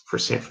for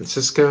San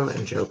Francisco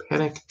and Joe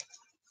Panic.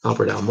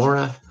 Albert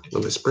Almora,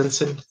 Lewis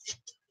Brinson,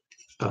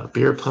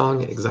 Beer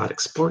Pong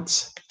Exotic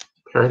Sports,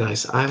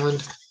 Paradise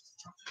Island,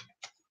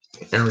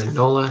 Aaron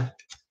Nola,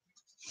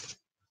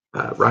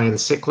 Ryan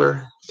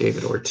Sickler,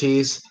 David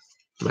Ortiz,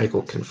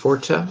 Michael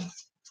Conforto,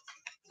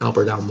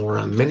 Albert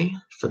Almora Mini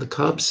for the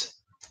Cubs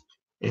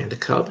and a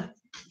Cub.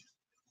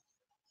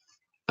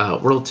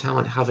 World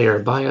Talent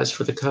Javier Baez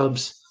for the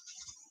Cubs,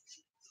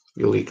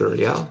 Yuli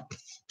Gurriel,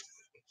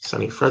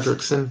 Sonny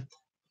Fredrickson,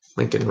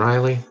 Lincoln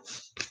Riley,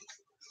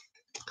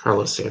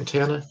 Carlos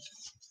Santana,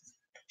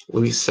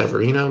 Luis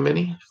Severino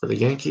Mini for the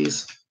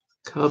Yankees,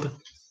 Cub,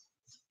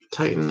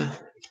 Titan,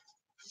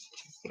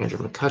 Andrew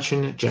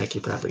McCutchen, Jackie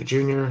Bradley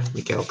Jr.,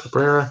 Miguel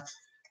Cabrera,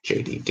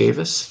 J.D.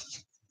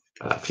 Davis,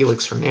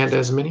 Felix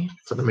Hernandez Mini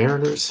for the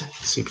Mariners,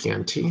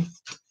 CPNT,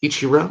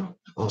 Ichiro,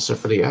 also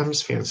for the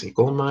M's, Fantasy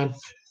Goldmine,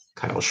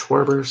 Kyle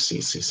Schwarber,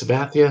 CC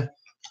Sabathia,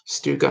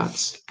 Stu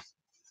Gotts,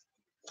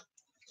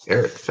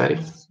 Eric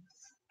Fetty,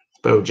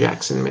 Bo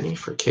Jackson mini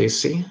for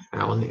KC,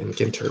 Allen and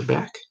Ginter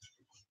back.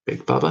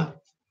 Big Bubba,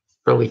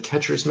 early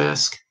catcher's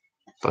mask,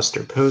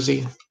 Buster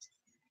Posey,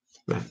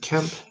 Matt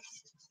Kemp,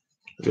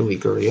 Yuli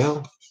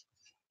Gurriel,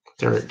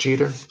 Derek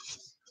Jeter,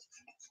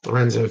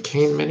 Lorenzo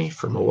Cain mini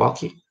for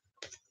Milwaukee,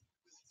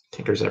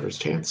 Tinker's Ever's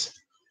Chance,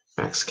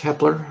 Max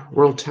Kepler,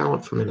 World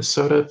Talent for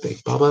Minnesota, Big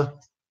Bubba,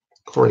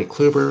 Corey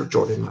Kluber,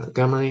 Jordan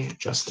Montgomery,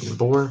 Justin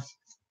Bohr,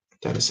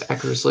 Dennis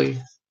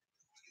Eckersley,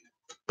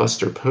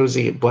 Buster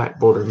Posey, Black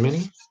Border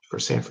Mini for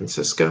San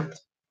Francisco,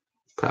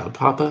 Proud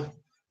Papa,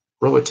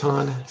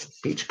 Roaton,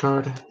 Beach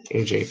Card,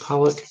 AJ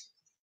Pollock,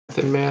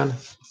 Thin Man,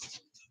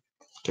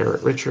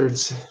 Garrett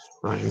Richards,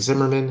 Ryan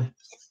Zimmerman,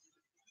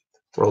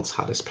 World's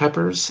Hottest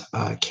Peppers,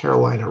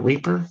 Carolina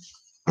Reaper,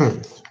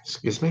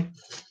 excuse me,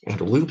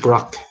 and Lou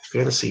Brock,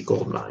 Fantasy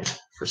Goldmine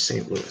for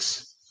St.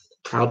 Louis.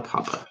 Proud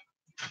Papa.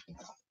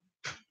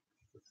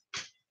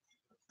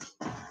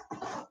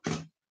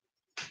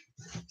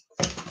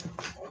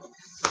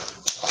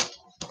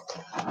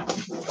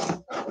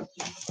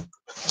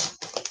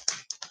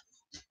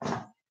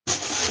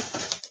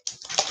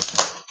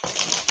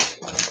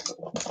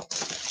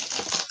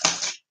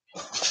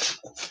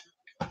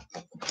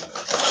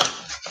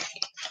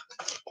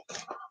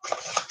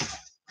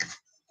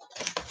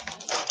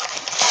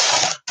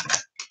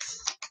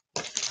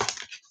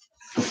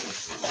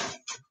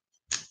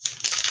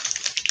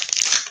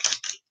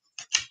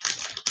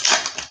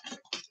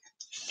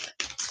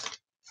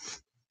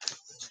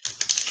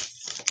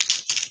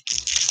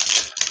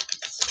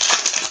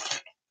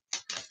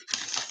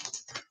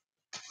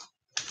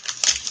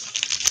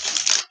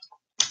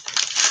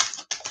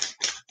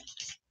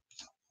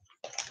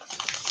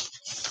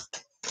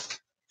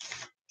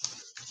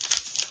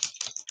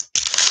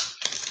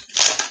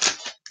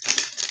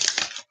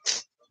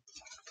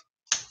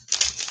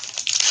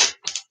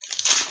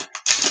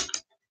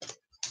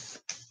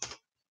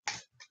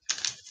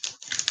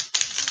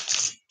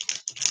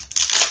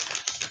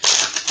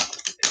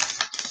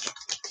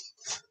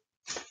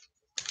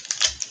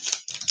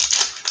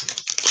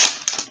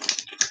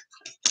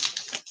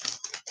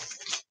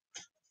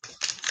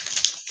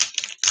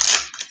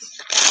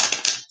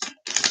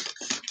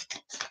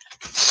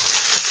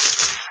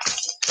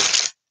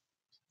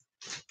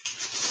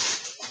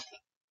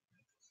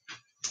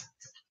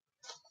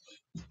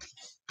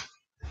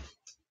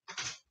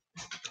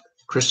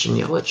 Christian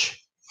Yelich,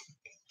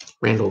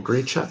 Randall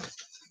Grichuk,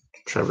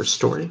 Trevor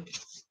Story,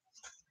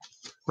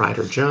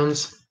 Ryder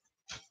Jones,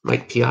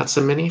 Mike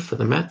Piazza mini for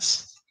the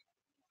Mets,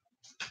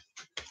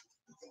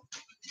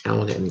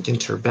 Allen and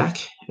Ginter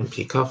back, and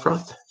P.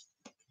 Kofroth,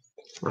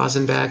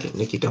 Rosenbag,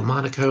 Nicky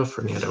Delmonico,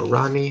 Fernando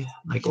Rodney,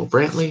 Michael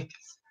Brantley,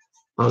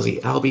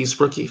 Ozzie Albies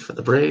rookie for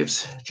the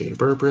Braves, Jay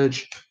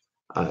Burbridge,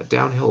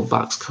 Downhill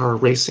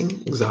Boxcar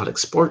Racing, Exotic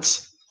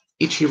Sports,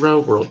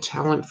 Ichiro, World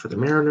Talent for the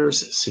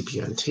Mariners,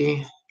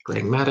 CPNT,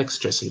 Greg Maddux,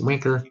 Jesse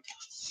Winker,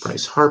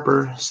 Bryce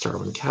Harper,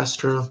 Starlin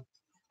Castro,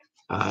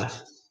 for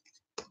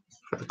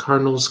the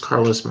Cardinals,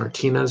 Carlos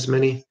Martinez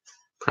mini,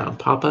 Proud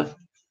Papa,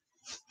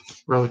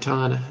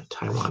 Rotan,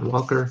 Taiwan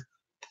Walker,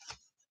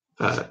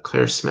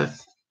 Claire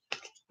Smith,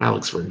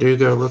 Alex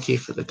Verdugo rookie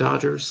for the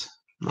Dodgers,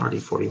 Marty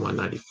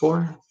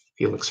 4194,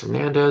 Felix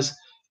Hernandez,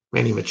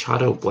 Manny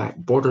Machado Black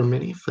Border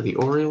mini for the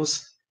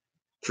Orioles,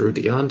 Drew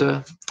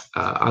Deonda,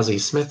 Ozzie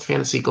Smith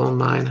Fantasy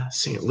Goldmine,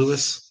 St.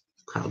 Louis,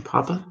 Proud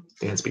Papa,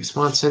 Dansby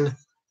Swanson,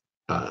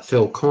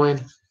 Phil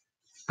Coyne,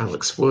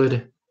 Alex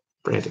Wood,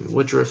 Brandon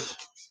Woodruff,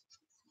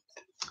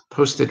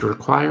 Posted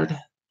Required,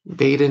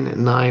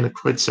 Baden 9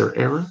 Kreutzer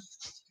Era,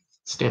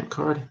 Stamp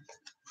Card,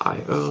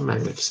 I.O.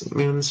 Magnificent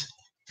Moons,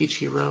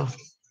 Ichiro,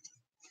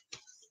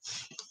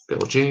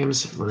 Bill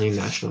James, Marine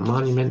National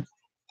Monument,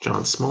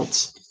 John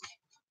Smoltz,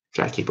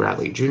 Jackie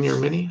Bradley Jr.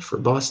 mini for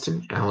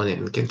Boston, Allen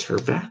and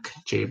Ginter back,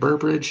 Jay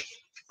Burbridge,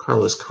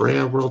 Carlos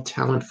Correa World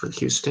Talent for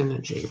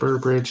Houston, Jay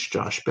Burbridge,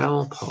 Josh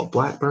Bell, Paul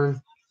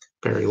Blackburn,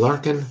 Barry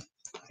Larkin,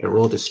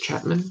 Aroldis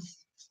Chapman,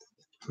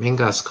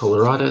 Mangas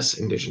Colorados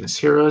Indigenous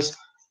Heroes,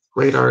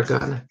 Radar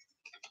Gun,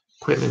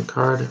 Equipment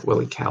Card,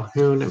 Willie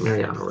Calhoun,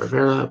 Mariano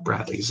Rivera,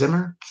 Bradley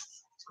Zimmer,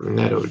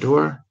 Brunette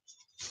Odor,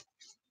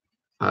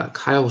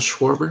 Kyle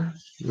Schwarber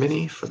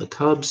mini for the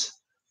Cubs,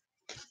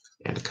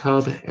 and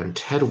Cub and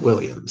Ted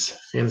Williams,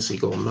 Fantasy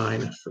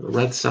Goldmine for the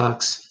Red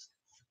Sox,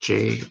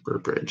 Jay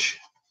Burbridge.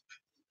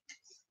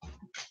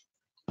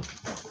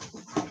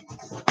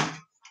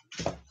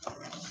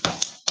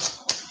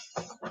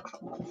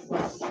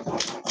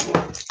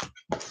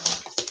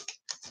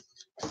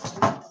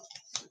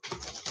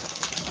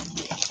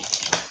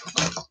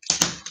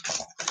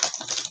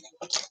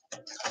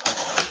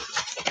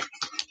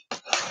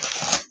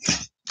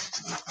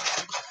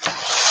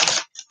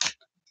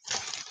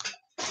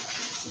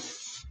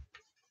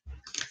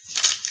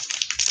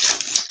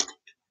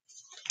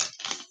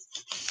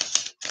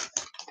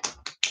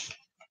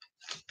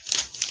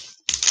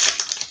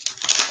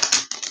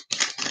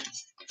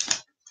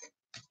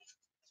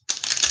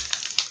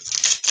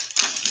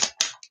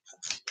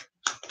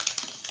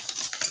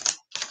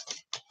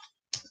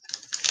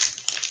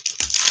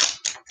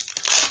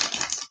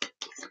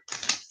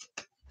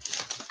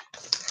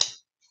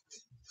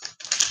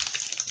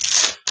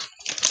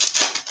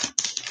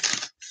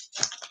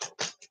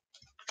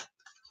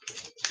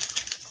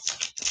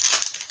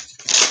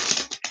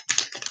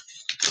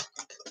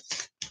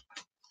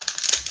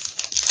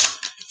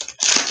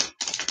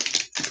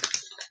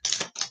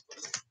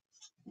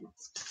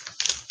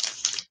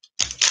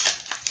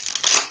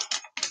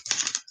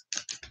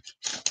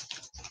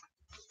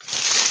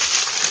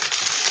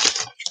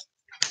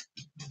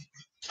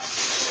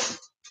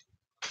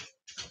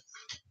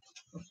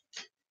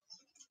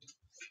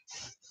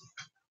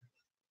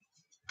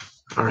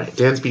 All right,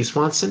 Dansby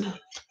Swanson,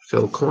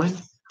 Phil Coyne,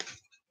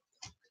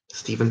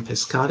 Stephen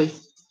Piscotty,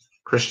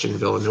 Christian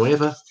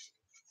Villanueva,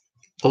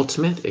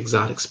 Ultimate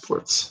Exotic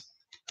Sports,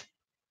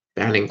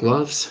 Batting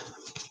Gloves,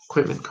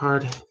 Equipment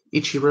Card,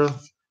 Ichiro,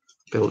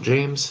 Bill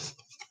James,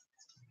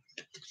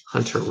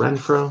 Hunter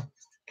Renfroe,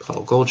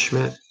 Paul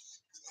Goldschmidt,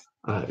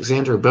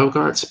 Xander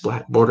Bogaerts,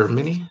 Black Border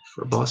Mini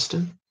for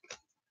Boston,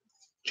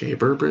 Jay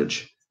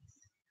Burbridge,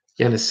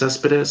 Yannis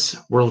Cespedes,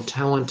 World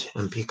Talent,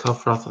 MP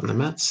Kofroth on the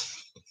Mets,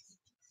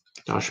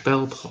 Josh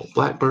Bell, Paul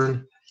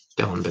Blackburn,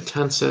 Dylan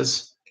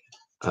Betances,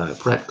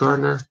 Brett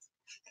Gardner,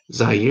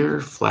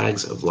 Zaire,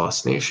 Flags of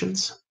Lost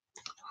Nations,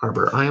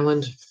 Harbor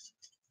Island,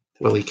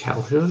 Willie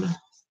Calhoun,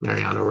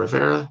 Mariano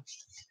Rivera,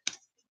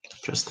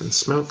 Justin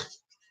Smoke,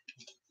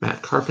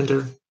 Matt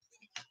Carpenter,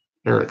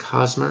 Eric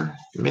Hosmer,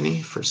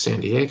 Mini for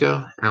San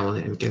Diego,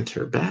 Allen and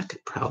Ginter back,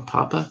 Proud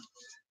Papa,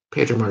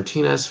 Pedro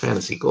Martinez,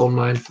 Fantasy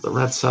Goldmine for the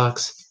Red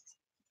Sox,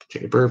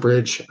 Jay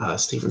Burbridge,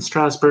 Steven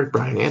Strasburg,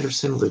 Brian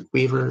Anderson, Luke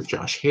Weaver,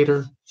 Josh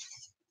Hader,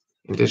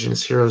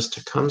 Indigenous Heroes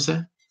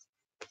Tecumseh,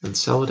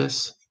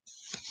 Enceladus,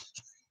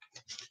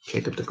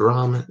 Jacob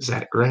deGrom,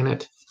 Zach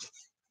Granite,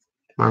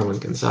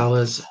 Marwin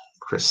Gonzalez,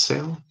 Chris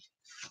Sale.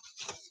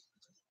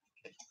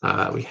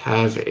 We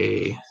have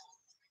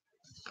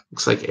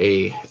looks like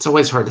it's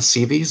always hard to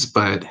see these,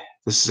 but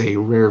this is a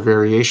rare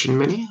variation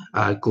mini,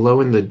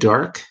 glow in the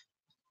dark.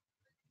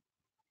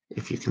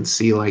 If you can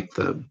see like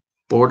the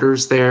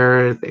borders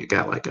there, they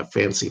got like a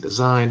fancy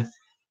design.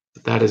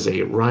 That is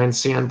a Ryan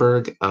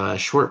Sandberg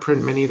short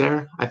print mini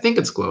there. I think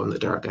it's glow in the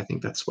dark. I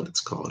think that's what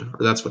it's called,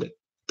 or that's what it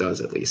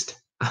does at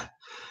least.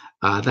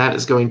 That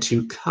is going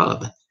to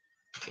Cub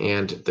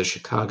and the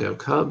Chicago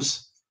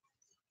Cubs.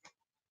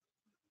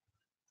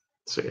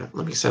 So yeah,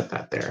 let me set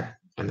that there,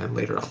 and then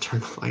later I'll turn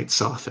the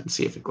lights off and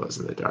see if it glows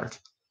in the dark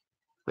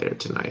later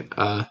tonight.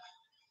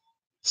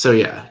 So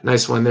yeah,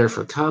 nice one there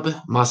for Cub.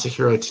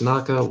 Masahiro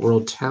Tanaka,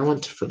 World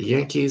Talent for the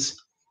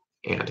Yankees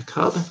and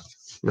Cub.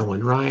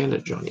 Nolan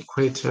Ryan, Johnny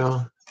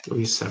Cueto,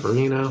 Luis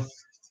Severino,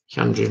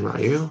 Hyunjin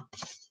Ryu,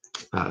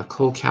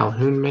 Cole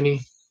Calhoun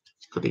Mini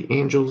for the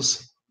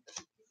Angels,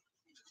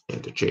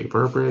 and Jay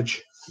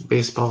Burbridge,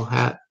 baseball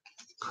hat,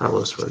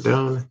 Carlos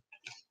Rodon,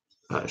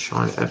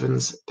 Sean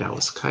Evans,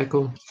 Dallas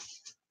Keuchel,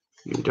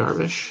 Yu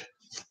Darvish,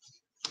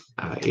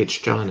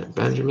 H. John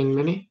Benjamin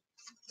Mini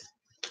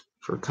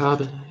for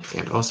Cub,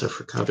 and also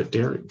for Cub,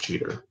 Derek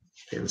Jeter,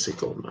 Fantasy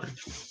Goldmine.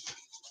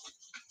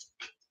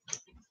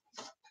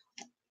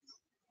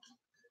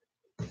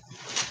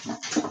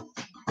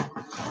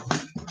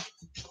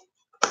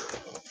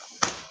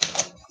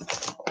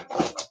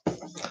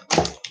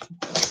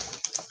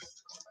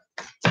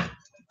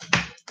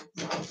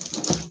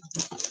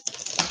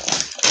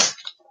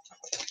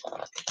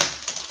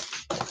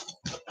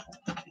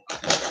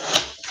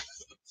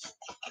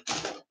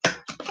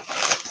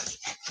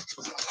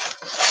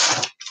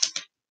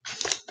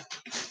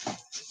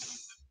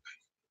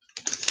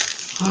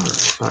 All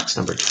right, box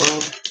number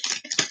 12.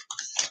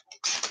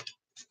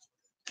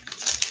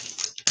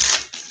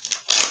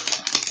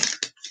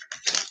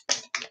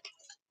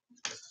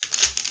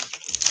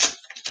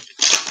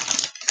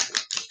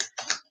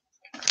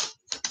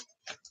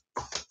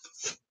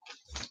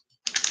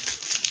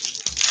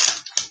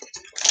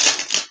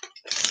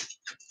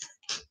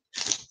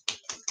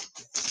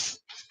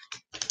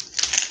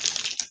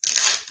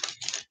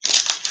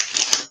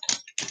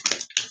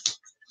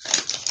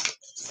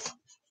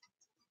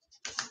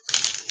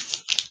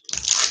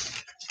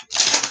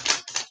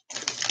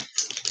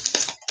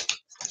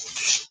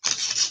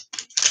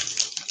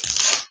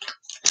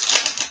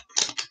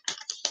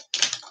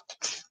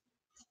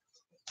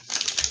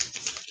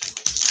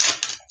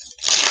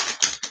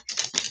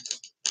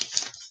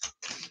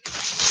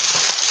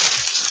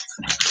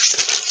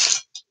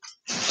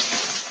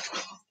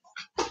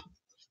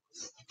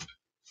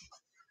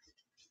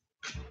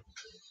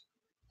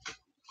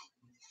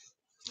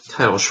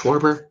 Kyle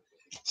Schwarber,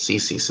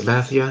 CC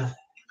Sabathia,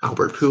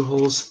 Albert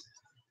Pujols,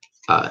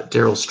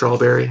 Darryl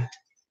Strawberry,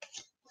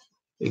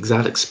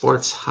 Exotic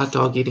Sports Hot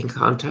Dog Eating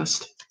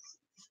Contest,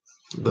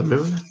 The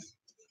Moon,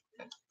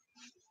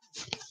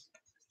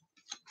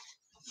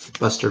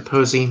 Buster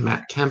Posey,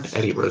 Matt Kemp,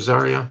 Eddie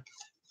Rosario,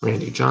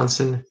 Randy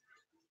Johnson,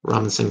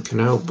 Robinson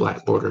Cano,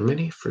 Black Border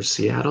Mini for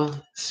Seattle,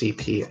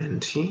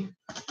 CPNT,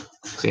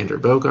 Xander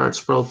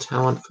Bogaerts, World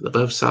Talent for the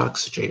Bo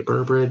Sox, Jay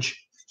Burbridge,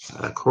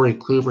 Corey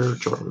Kluber,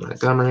 Jordan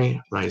Montgomery,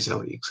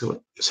 Raisel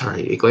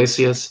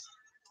Iglesias,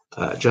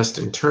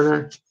 Justin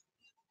Turner,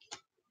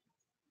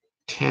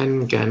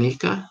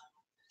 Tanganyika,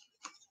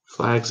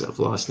 Flags of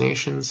Lost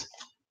Nations,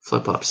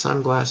 Flip Up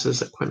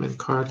Sunglasses, Equipment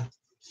Card,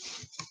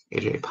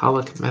 AJ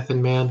Pollock, Method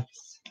Man,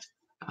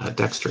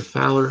 Dexter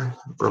Fowler,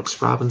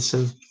 Brooks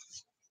Robinson,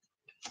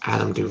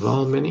 Adam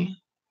Duvall Mini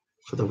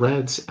for the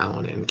Reds,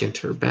 Allen and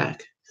Ginter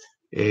back,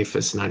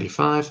 AFIS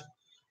 95,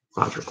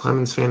 Roger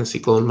Clemens Fantasy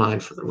Goldmine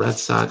for the Red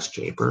Sox,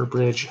 Jay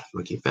Burbridge,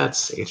 Mookie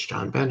Betts, H.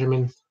 John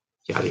Benjamin,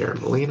 Yadier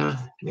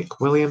Molina,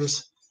 Nick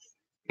Williams,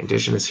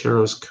 Indigenous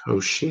Heroes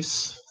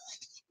Cochise,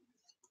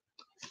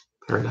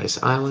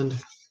 Paradise Island,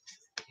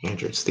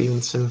 Andrew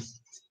Stevenson,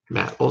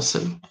 Matt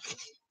Olson.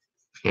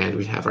 And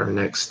we have our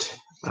next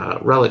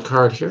relic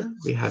card here.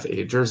 We have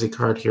a jersey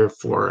card here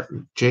for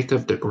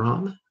Jacob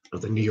deGrom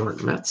of the New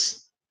York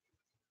Mets.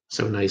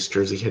 So nice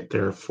jersey hit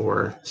there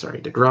for,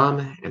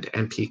 deGrom and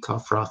MP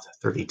Kofroth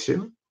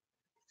 32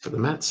 for the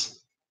Mets.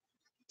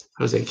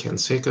 Jose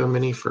Canseco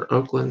mini for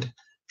Oakland.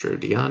 Drew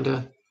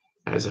Deonda,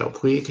 Azel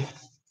Puig,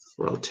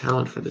 World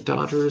Talent for the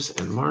Dodgers,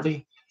 and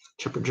Marty.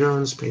 Chipper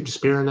Jones, Paige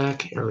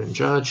Spiranak, Aaron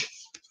Judge,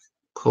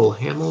 Cole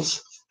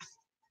Hamels,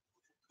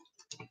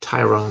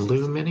 Tyronn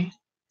Lue mini,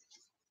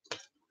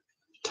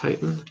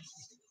 Titan,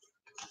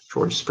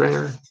 George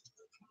Springer,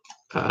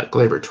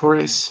 Gleyber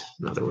Torres,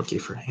 another rookie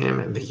for him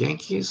and the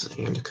Yankees,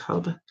 and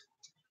Cub,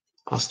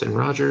 Austin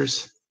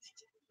Rogers,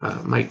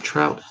 Mike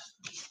Trout,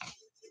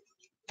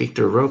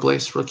 Victor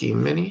Robles rookie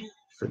mini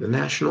for the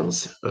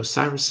Nationals,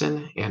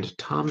 Osirison, and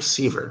Tom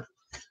Seaver,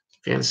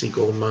 fantasy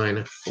gold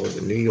mine for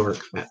the New York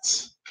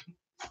Mets.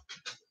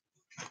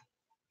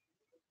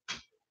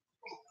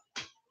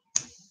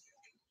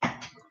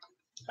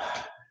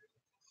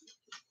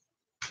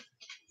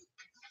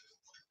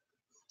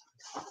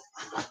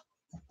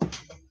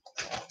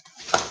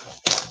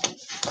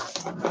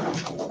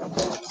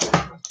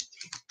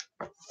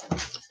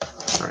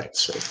 All right,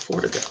 so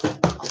 4 to go.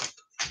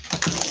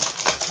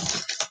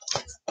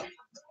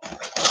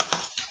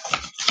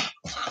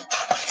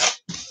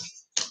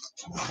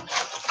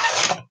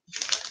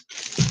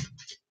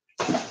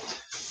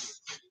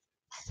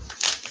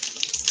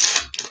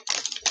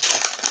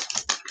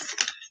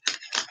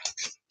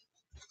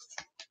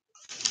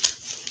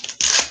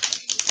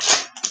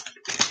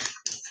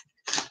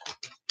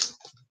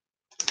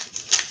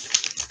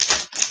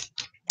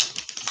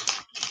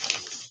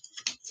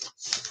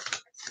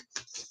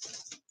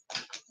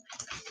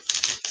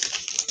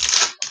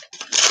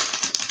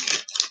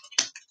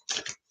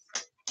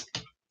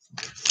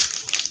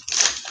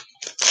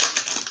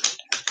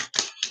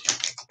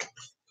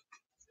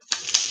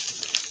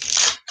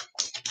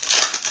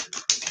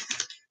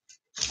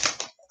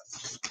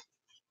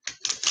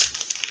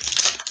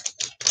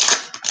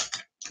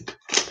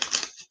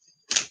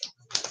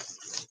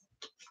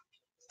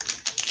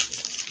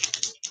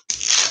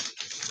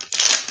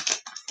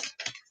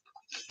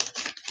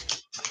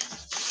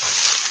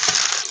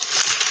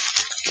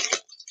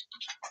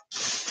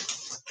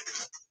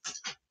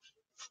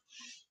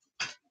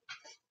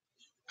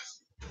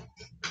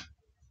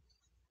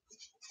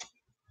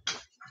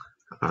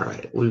 All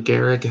right, Lou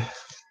Gehrig,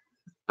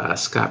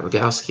 Scott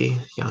Rogowski,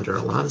 Yonder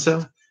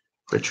Alonso,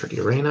 Richard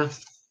Urena,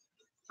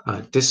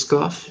 Disc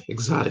Golf,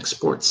 Exotic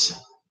Sports,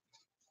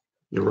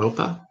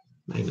 Europa,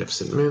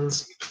 Magnificent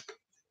Moons,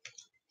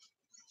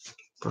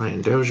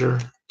 Brian Dozier,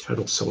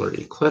 Total Solar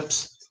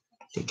Eclipse,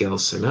 Miguel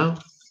Sano,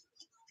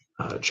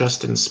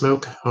 Justin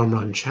Smoke, Home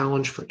Run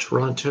Challenge for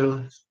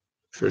Toronto,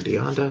 Drew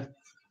Deonda,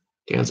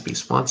 Dansby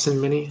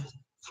Swanson Mini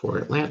for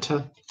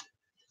Atlanta,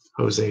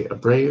 Jose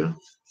Abreu,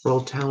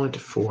 World Talent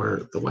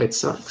for the White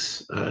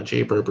Sox,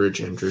 Jay Burbridge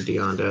and Drew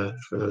Deonda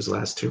for those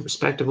last two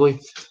respectively,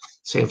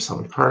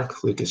 Samsung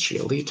Park, Lucas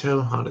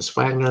Giolito, Honus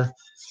Wagner,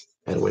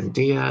 Edwin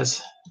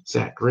Diaz,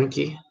 Zach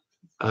Greinke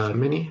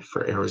mini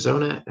for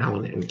Arizona,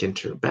 Allen and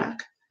Ginter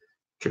back,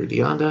 Drew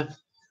Deonda,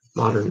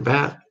 Modern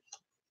Bat,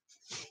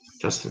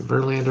 Justin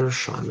Verlander,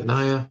 Sean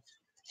Manaea,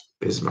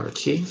 Biz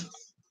Marquee,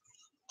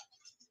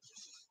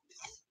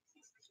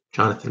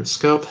 Jonathan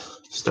Scope,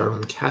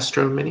 Starlin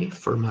Castro mini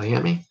for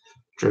Miami,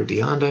 Drew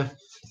Deonda,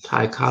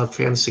 Ty Cobb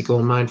fantasy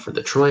gold mine for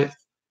Detroit,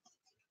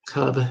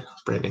 Cub,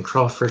 Brandon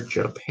Crawford,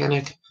 Joe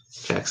Panik,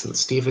 Jackson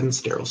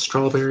Stevens, Darryl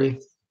Strawberry,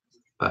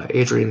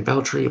 Adrian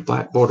Beltre,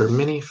 Black Border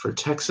mini for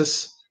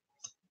Texas,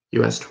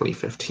 US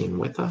 2015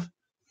 Witha,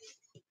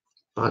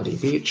 Bondi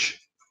Beach,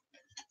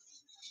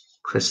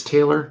 Chris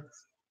Taylor,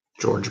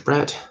 George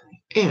Brett,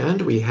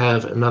 and we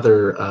have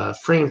another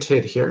framed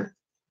hit here,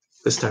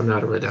 this time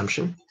not a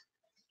redemption.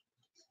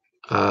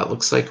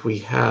 Looks like we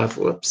have,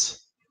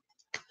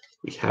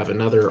 we have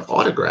another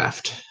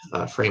autographed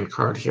framed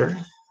card here,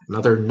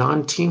 another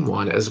non-team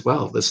one as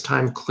well, this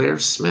time Claire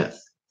Smith.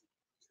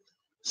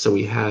 So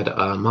we had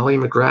Molly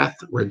McGrath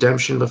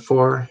redemption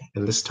before,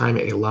 and this time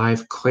a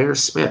live Claire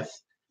Smith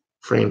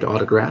framed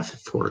autograph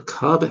for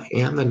Cub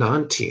and the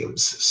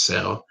non-teams.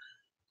 So,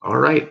 all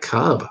right,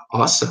 Cub,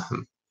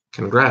 awesome.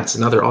 Congrats,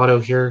 another auto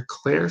here,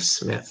 Claire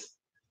Smith.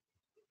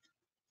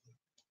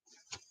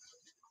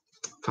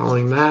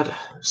 Following that,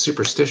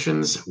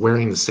 Superstitions,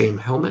 wearing the same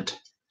helmet,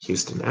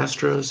 Houston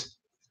Astros.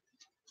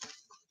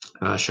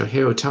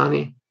 Shohei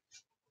Ohtani,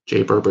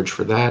 Jay Burbridge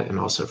for that, and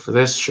also for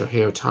this,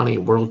 Shohei Ohtani,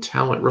 World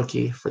Talent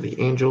rookie for the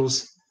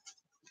Angels.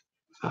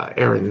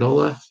 Aaron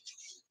Nola,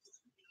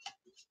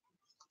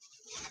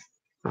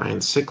 Ryan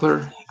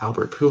Sickler,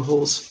 Albert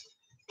Pujols,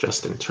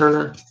 Justin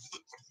Turner,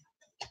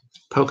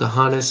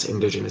 Pocahontas,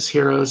 Indigenous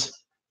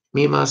Heroes,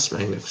 Mimas,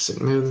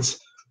 Magnificent Moons,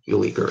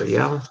 Yuli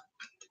Gurriel,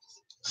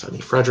 Sonny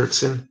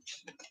Frederickson,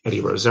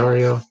 Eddie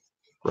Rosario,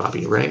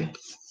 Robbie Ray,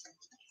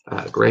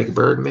 Greg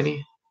Bird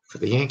mini for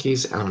the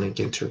Yankees, Allen and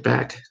Ginter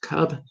back,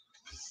 Cub,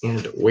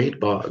 and Wade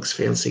Boggs,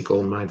 fantasy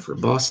gold mine for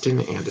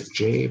Boston, and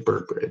Jay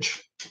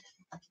Burbridge.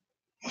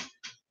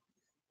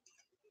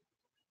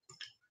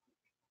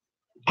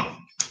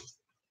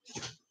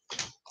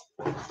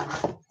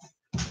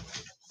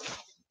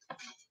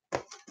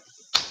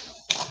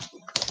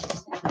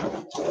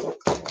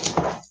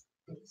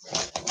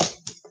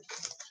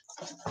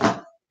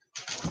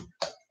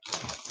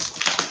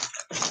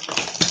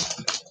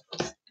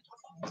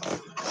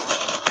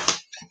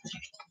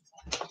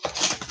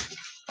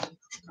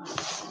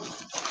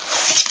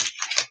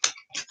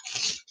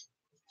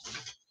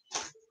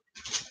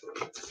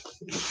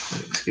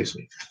 Excuse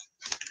me.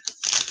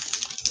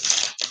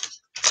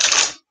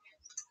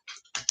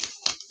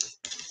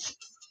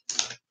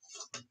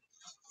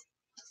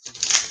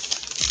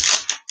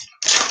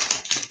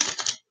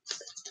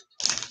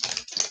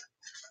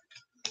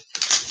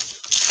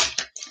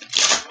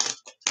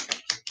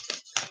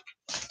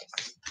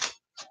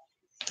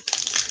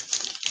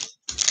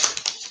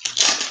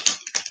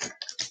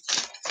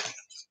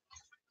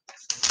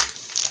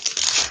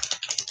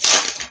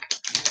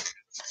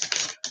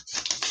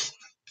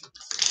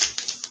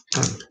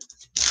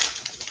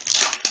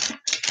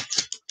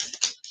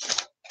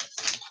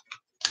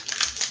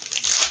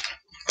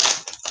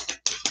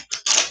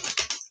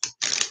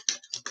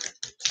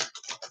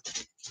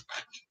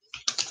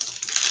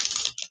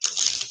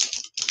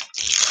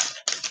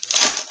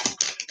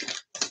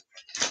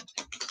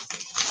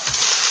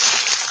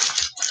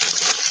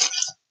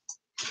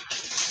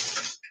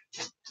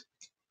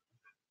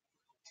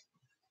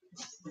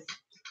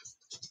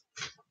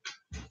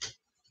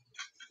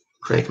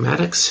 Craig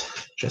Maddox,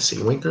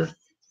 Jesse Winker,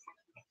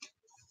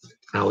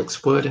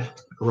 Alex Wood,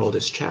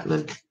 Aroldis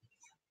Chapman,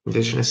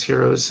 Indigenous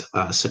Heroes,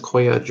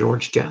 Sequoia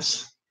George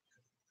Guess,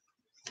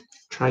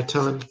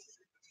 Triton,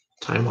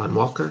 Taiwan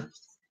Walker,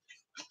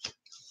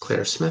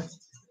 Claire Smith,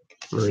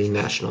 Marine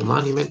National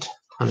Monument,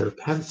 Hunter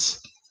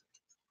Pence,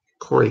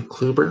 Corey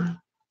Kluber,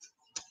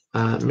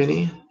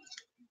 mini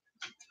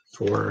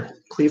for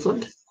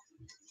Cleveland,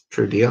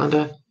 Drew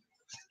Deonda,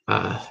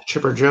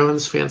 Chipper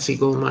Jones, Fancy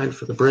Gold Mine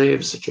for the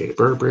Braves, Jay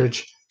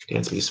Burbridge,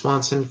 Dansby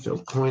Swanson, Phil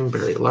Coyne,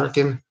 Barry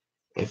Larkin,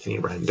 Anthony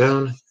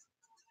Rendon,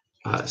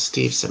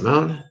 Steve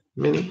Simone,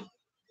 mini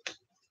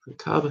for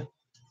Cub,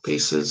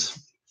 bases,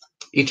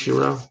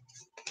 Ichiro,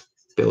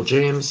 Bill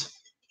James,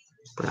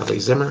 Bradley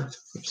Zimmer,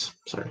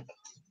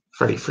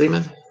 Freddie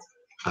Freeman,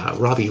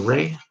 Robbie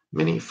Ray,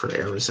 mini for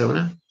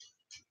Arizona,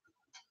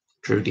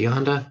 Drew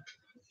Deonda,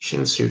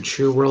 Shin-Soo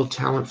Choo, World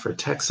Talent for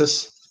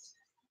Texas,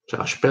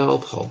 Josh Bell,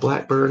 Paul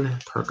Blackburn,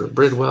 Parker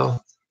Bridwell,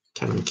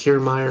 Kevin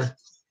Kiermaier,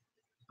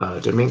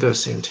 Domingo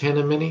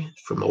Santana mini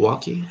for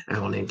Milwaukee,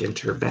 Allen and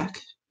Ginter back,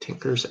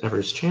 Tinkers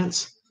Evers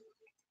Chance,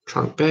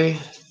 Trunk Bay,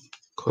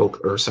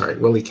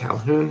 Willie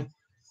Calhoun,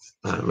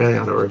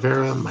 Mariano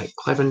Rivera, Mike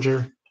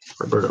Clevenger,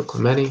 Roberto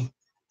Clemente,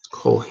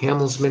 Cole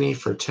Hamels mini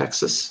for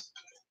Texas,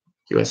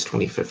 US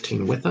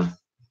 2015 Witha,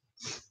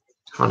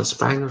 Hannes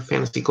Banger,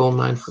 Fantasy Gold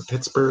Mine for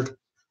Pittsburgh,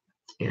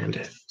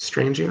 and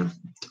Stranger,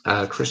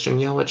 Christian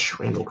Yelich,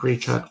 Randall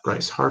Grichuk,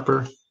 Bryce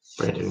Harper,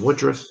 Brandon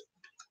Woodruff,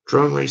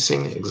 Drone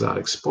Racing,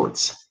 Exotic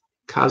Sports,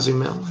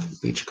 Cozumel,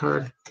 Beach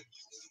Card,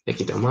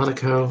 Nicky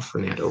Delmonico,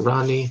 Fernando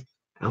Rodney,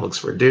 Alex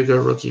Verdugo,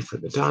 rookie for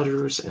the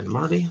Dodgers, and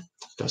Marty,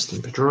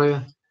 Dustin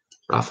Pedroia,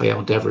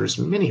 Rafael Devers,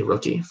 mini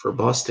rookie for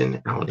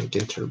Boston, Allen and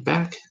Ginter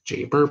back,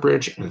 Jay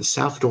Burbridge, and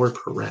Salvador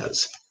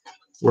Perez,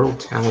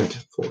 World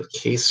Talent for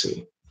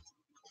KC.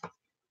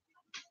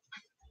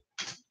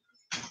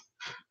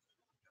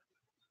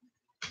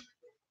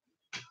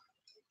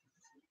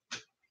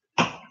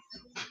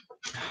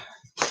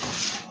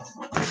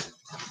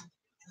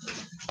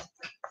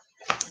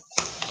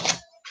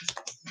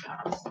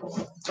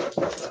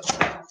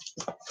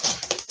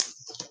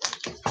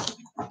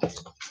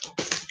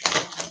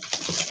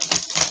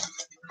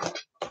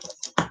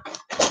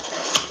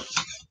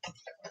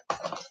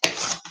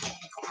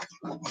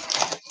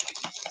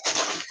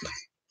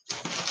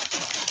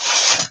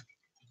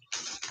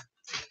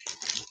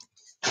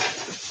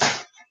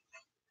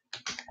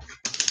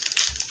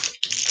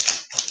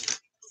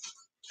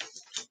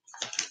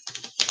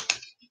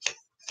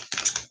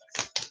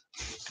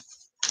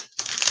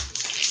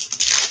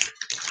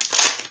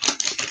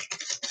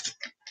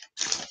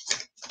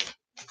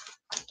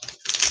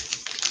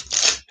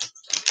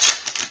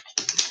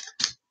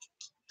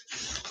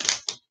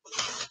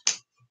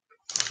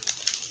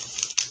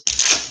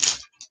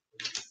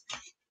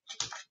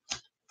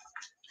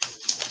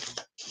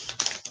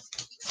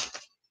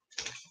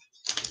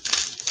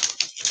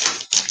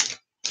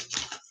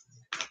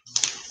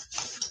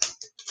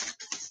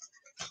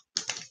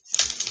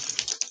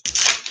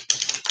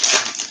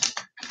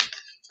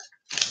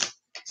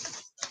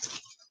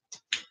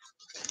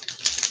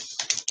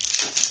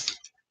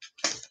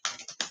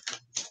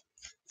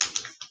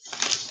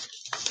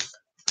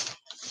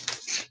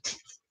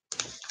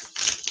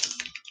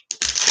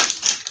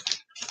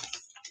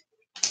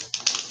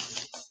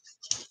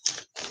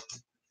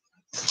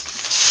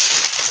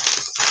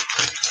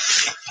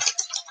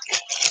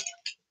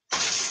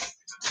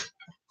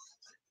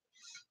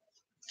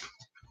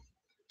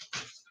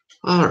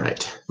 All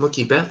right,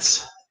 Mookie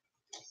Betts,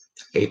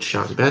 H.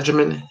 Sean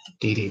Benjamin,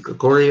 Didi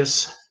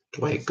Gregorius,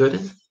 Dwight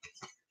Gooden,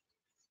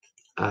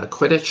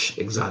 Quidditch,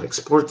 Exotic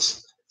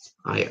Sports,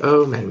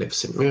 I.O.,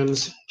 Magnificent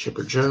Moons,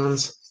 Chipper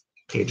Jones,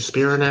 Paige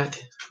Spiranak,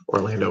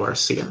 Orlando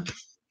Arcia,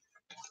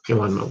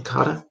 Yohan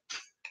Moncada,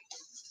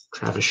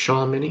 Travis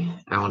Shaw mini,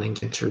 Allen and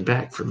Ginter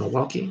back for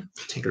Milwaukee,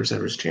 Tinkers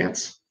Evers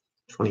Chance,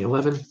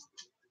 2011,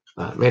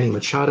 Manny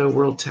Machado,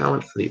 World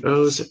Talent for the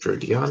O's, Drew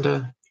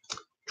Deonda,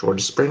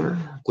 George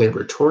Springer,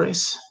 Gleyber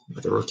Torres,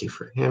 with a rookie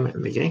for him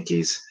and the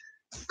Yankees,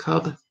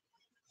 Cub,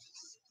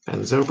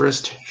 Ben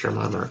Zobrist,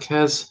 German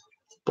Marquez,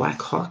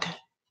 Black Hawk,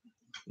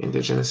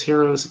 Indigenous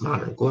Heroes,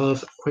 Modern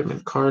Glove,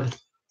 Equipment Card,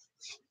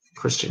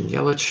 Christian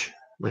Yelich,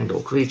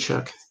 Randall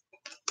Grichuk,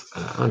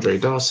 Andre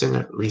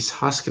Dawson, Reese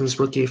Hoskins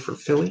rookie for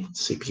Philly,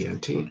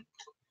 CPNT,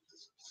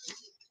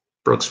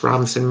 Brooks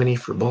Robinson mini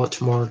for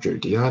Baltimore, Drew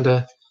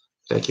Deonda,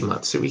 Becky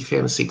Matsui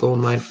fantasy gold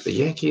mine for the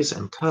Yankees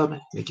and Cub,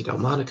 Nicky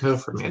Delmonico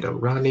for Mando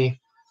Rodney,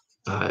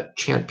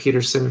 Chant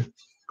Peterson,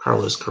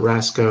 Carlos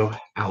Carrasco,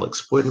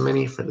 Alex Wood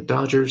mini for the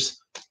Dodgers,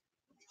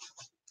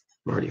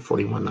 Marty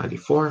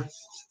 4194,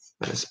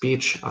 Venice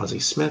Beach, Ozzie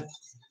Smith,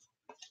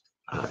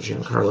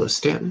 Giancarlo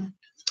Stanton,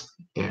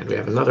 and we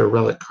have another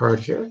relic card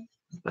here,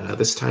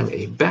 this time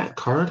a bat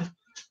card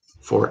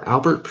for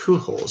Albert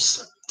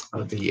Pujols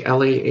of the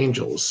LA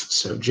Angels.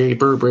 So Jay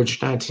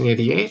Burbridge,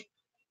 1988,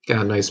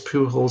 got a nice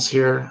Pujols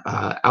here,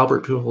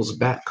 Albert Pujols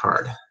bat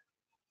card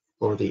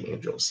for the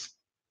Angels.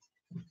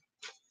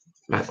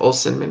 Matt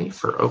Olson mini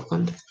for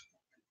Oakland,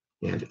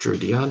 and Drew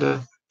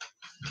Deonda,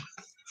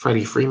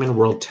 Freddie Freeman,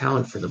 World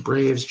Talent for the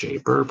Braves, Jay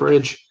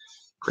Burbridge,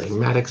 Greg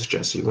Maddux,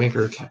 Jesse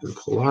Winker, Kevin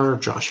Pillar,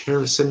 Josh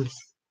Harrison,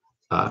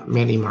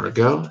 Manny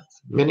Margot,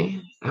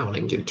 mini,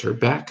 Alan Ginter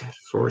back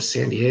for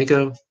San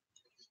Diego,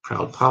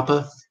 Proud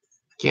Papa,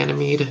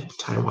 Ganymede,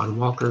 Taiwan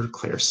Walker,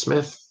 Claire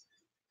Smith,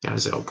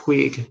 Yazel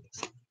Puig,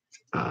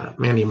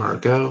 Manny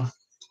Margot,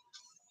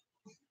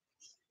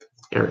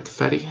 Eric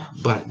Fetty,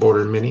 Black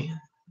Border mini,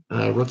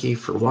 rookie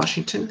for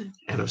Washington,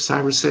 Anna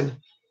Syverson,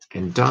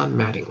 and Don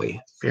Mattingly,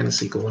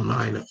 fantasy gold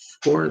mine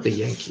for the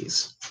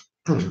Yankees.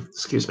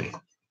 Excuse me.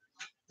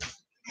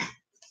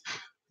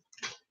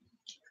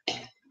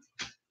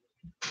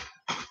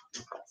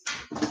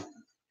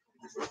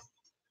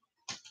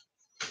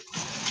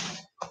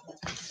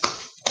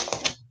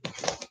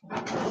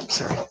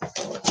 Sorry.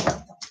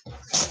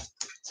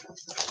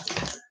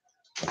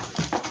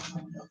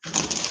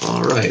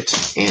 All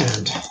right,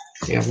 and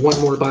we have one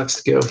more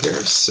box to go here,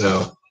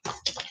 so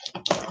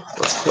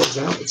let's close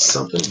out with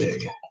something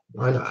big.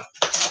 Why not?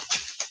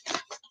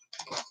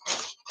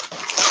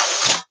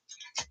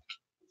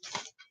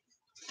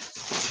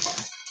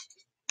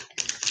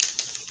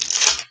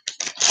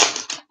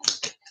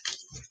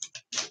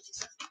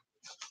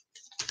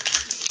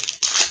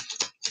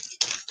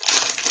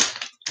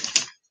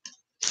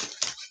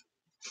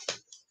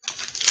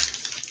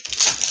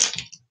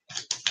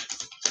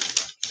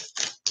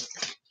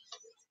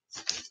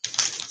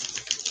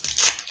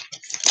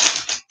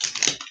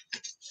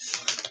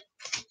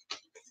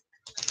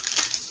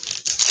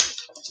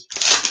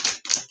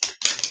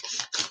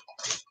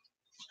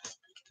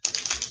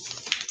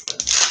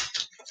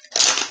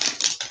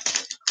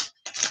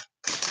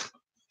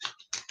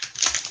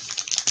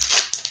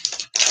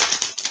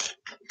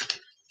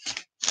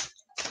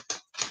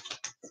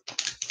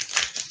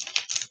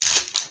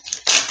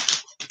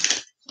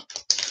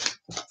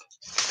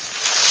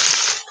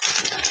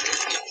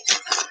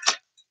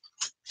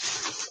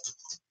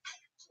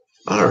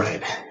 All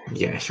right,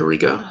 yeah, here we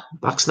go.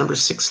 Box number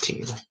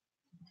 16.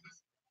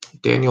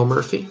 Daniel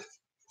Murphy,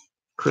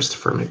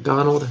 Christopher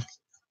McDonald,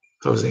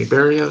 Jose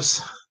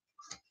Barrios,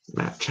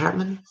 Matt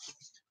Chapman,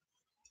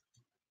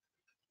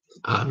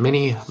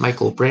 mini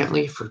Michael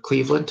Brantley for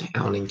Cleveland,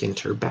 Alan and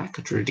Ginter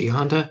back, Drew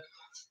DeHonda,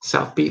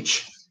 South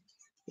Beach,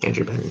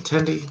 Andrew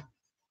Benintendi,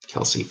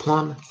 Kelsey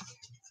Plum,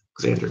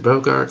 Xander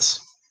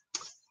Bogaerts,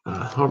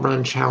 Home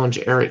Run Challenge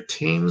Eric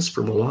Thames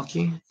for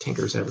Milwaukee,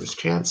 Tinker's Ever's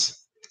Chance,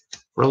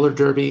 Roller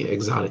Derby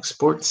Exotic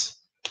Sports,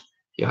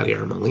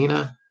 Yadier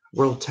Molina,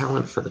 World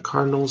Talent for the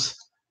Cardinals,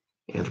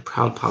 and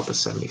Proud Papa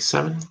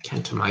 77,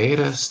 Kenta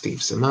Maeda,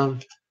 Steve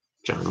Simone,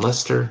 John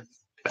Lester,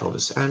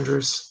 Elvis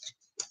Andrus,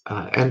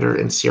 Ender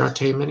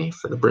Inciarte mini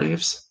for the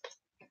Braves,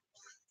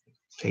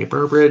 Jay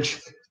Burbridge,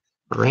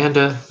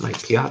 Miranda,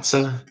 Mike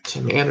Piazza,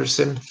 Tim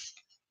Anderson,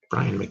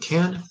 Brian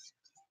McCann,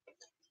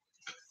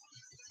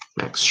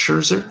 Max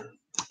Scherzer,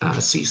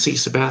 CC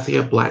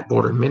Sabathia, Black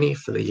Border mini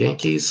for the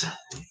Yankees,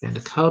 and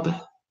a Cub,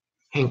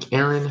 Hank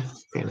Aaron,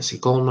 Fantasy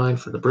Goldmine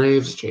for the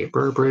Braves, Jay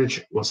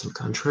Burbridge, Wilson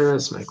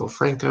Contreras, Michael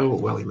Franco,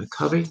 Willie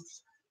McCovey,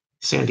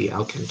 Sandy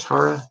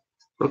Alcantara,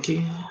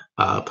 rookie,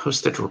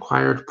 postage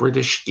required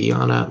British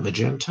Guiana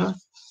Magenta,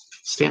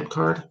 stamp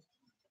card,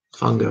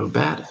 Fungo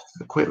Bat,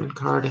 equipment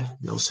card,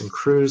 Nelson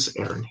Cruz,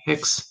 Aaron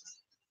Hicks,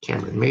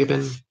 Cameron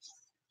Maben,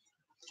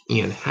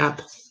 Ian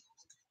Happ,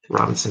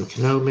 Robinson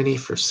Cano mini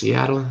for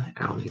Seattle,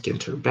 Alan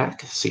Ginter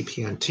back,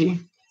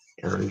 CPNT,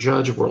 Aaron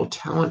Judge, World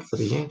Talent for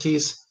the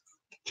Yankees,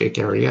 Jake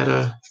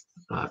Arrieta,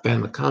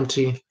 Ben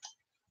LeCompte,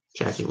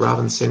 Jackie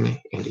Robinson,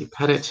 Andy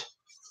Pettit,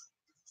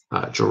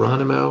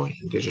 Geronimo,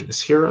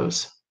 Indigenous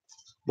Heroes,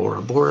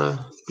 Bora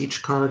Bora,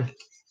 Beach Card,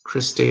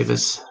 Chris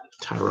Davis,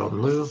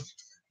 Tyrone Lue,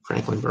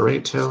 Franklin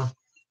Barreto,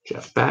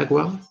 Jeff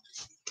Bagwell,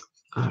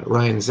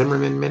 Ryan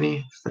Zimmerman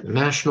mini for the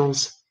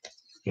Nationals,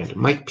 and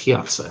Mike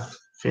Piazza,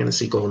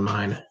 Fantasy Gold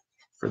Mine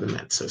for the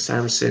Mets. So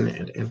Saracen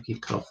and MP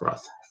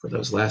Kalfroth for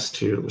those last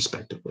two,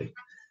 respectively.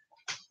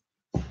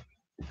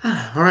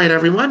 All right,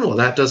 everyone. Well,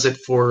 that does it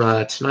for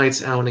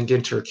tonight's Alan and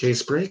Ginter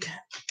case break.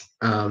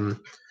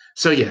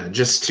 So yeah,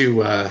 just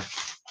to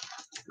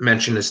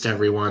mention this to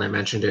everyone. I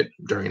mentioned it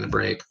during the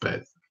break,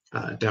 but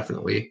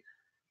definitely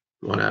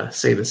want to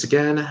say this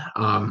again.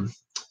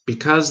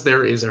 Because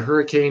there is a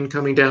hurricane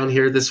coming down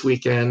here this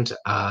weekend,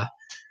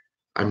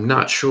 I'm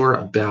not sure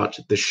about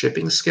the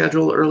shipping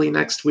schedule early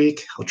next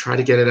week. I'll try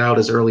to get it out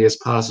as early as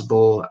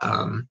possible.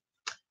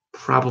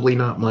 Probably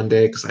not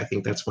Monday because I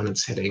think that's when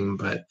it's hitting,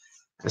 but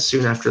as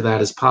soon after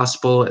that as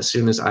possible, as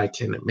soon as I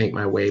can make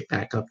my way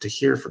back up to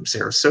here from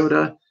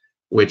Sarasota,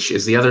 which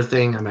is the other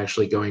thing. I'm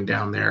actually going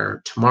down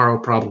there tomorrow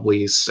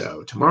probably,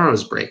 so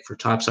tomorrow's break for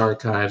Topps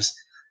Archives,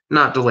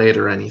 not delayed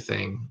or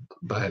anything,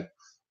 but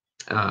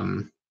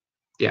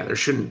yeah, there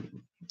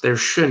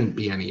shouldn't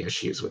be any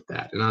issues with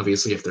that. And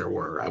obviously if there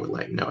were, I would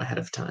let you know ahead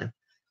of time.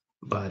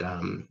 But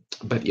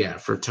yeah,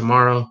 for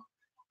tomorrow,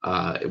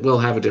 it will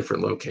have a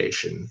different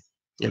location,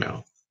 you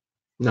know,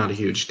 not a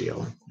huge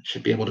deal.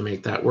 Should be able to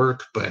make that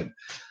work, but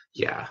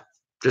yeah,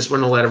 just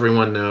want to let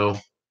everyone know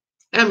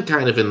I'm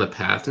kind of in the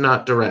path,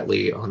 not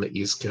directly on the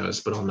East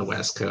Coast, but on the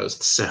West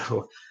Coast.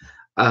 So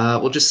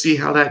we'll just see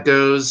how that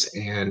goes.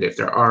 And if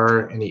there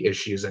are any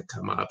issues that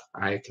come up,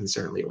 I can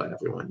certainly let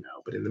everyone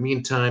know. But in the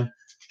meantime,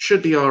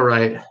 should be all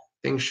right.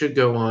 Things should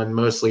go on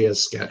mostly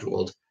as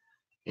scheduled.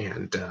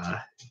 And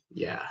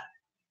yeah,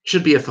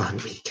 should be a fun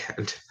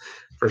weekend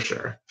for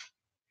sure.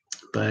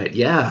 But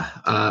yeah,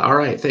 all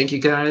right. Thank you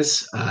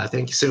guys.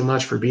 Thank you so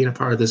much for being a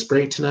part of this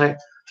break tonight.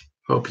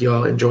 Hope you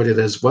all enjoyed it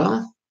as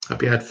well.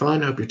 Hope you had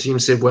fun. Hope your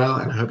teams did well.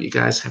 And I hope you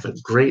guys have a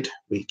great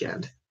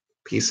weekend.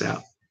 Peace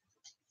out.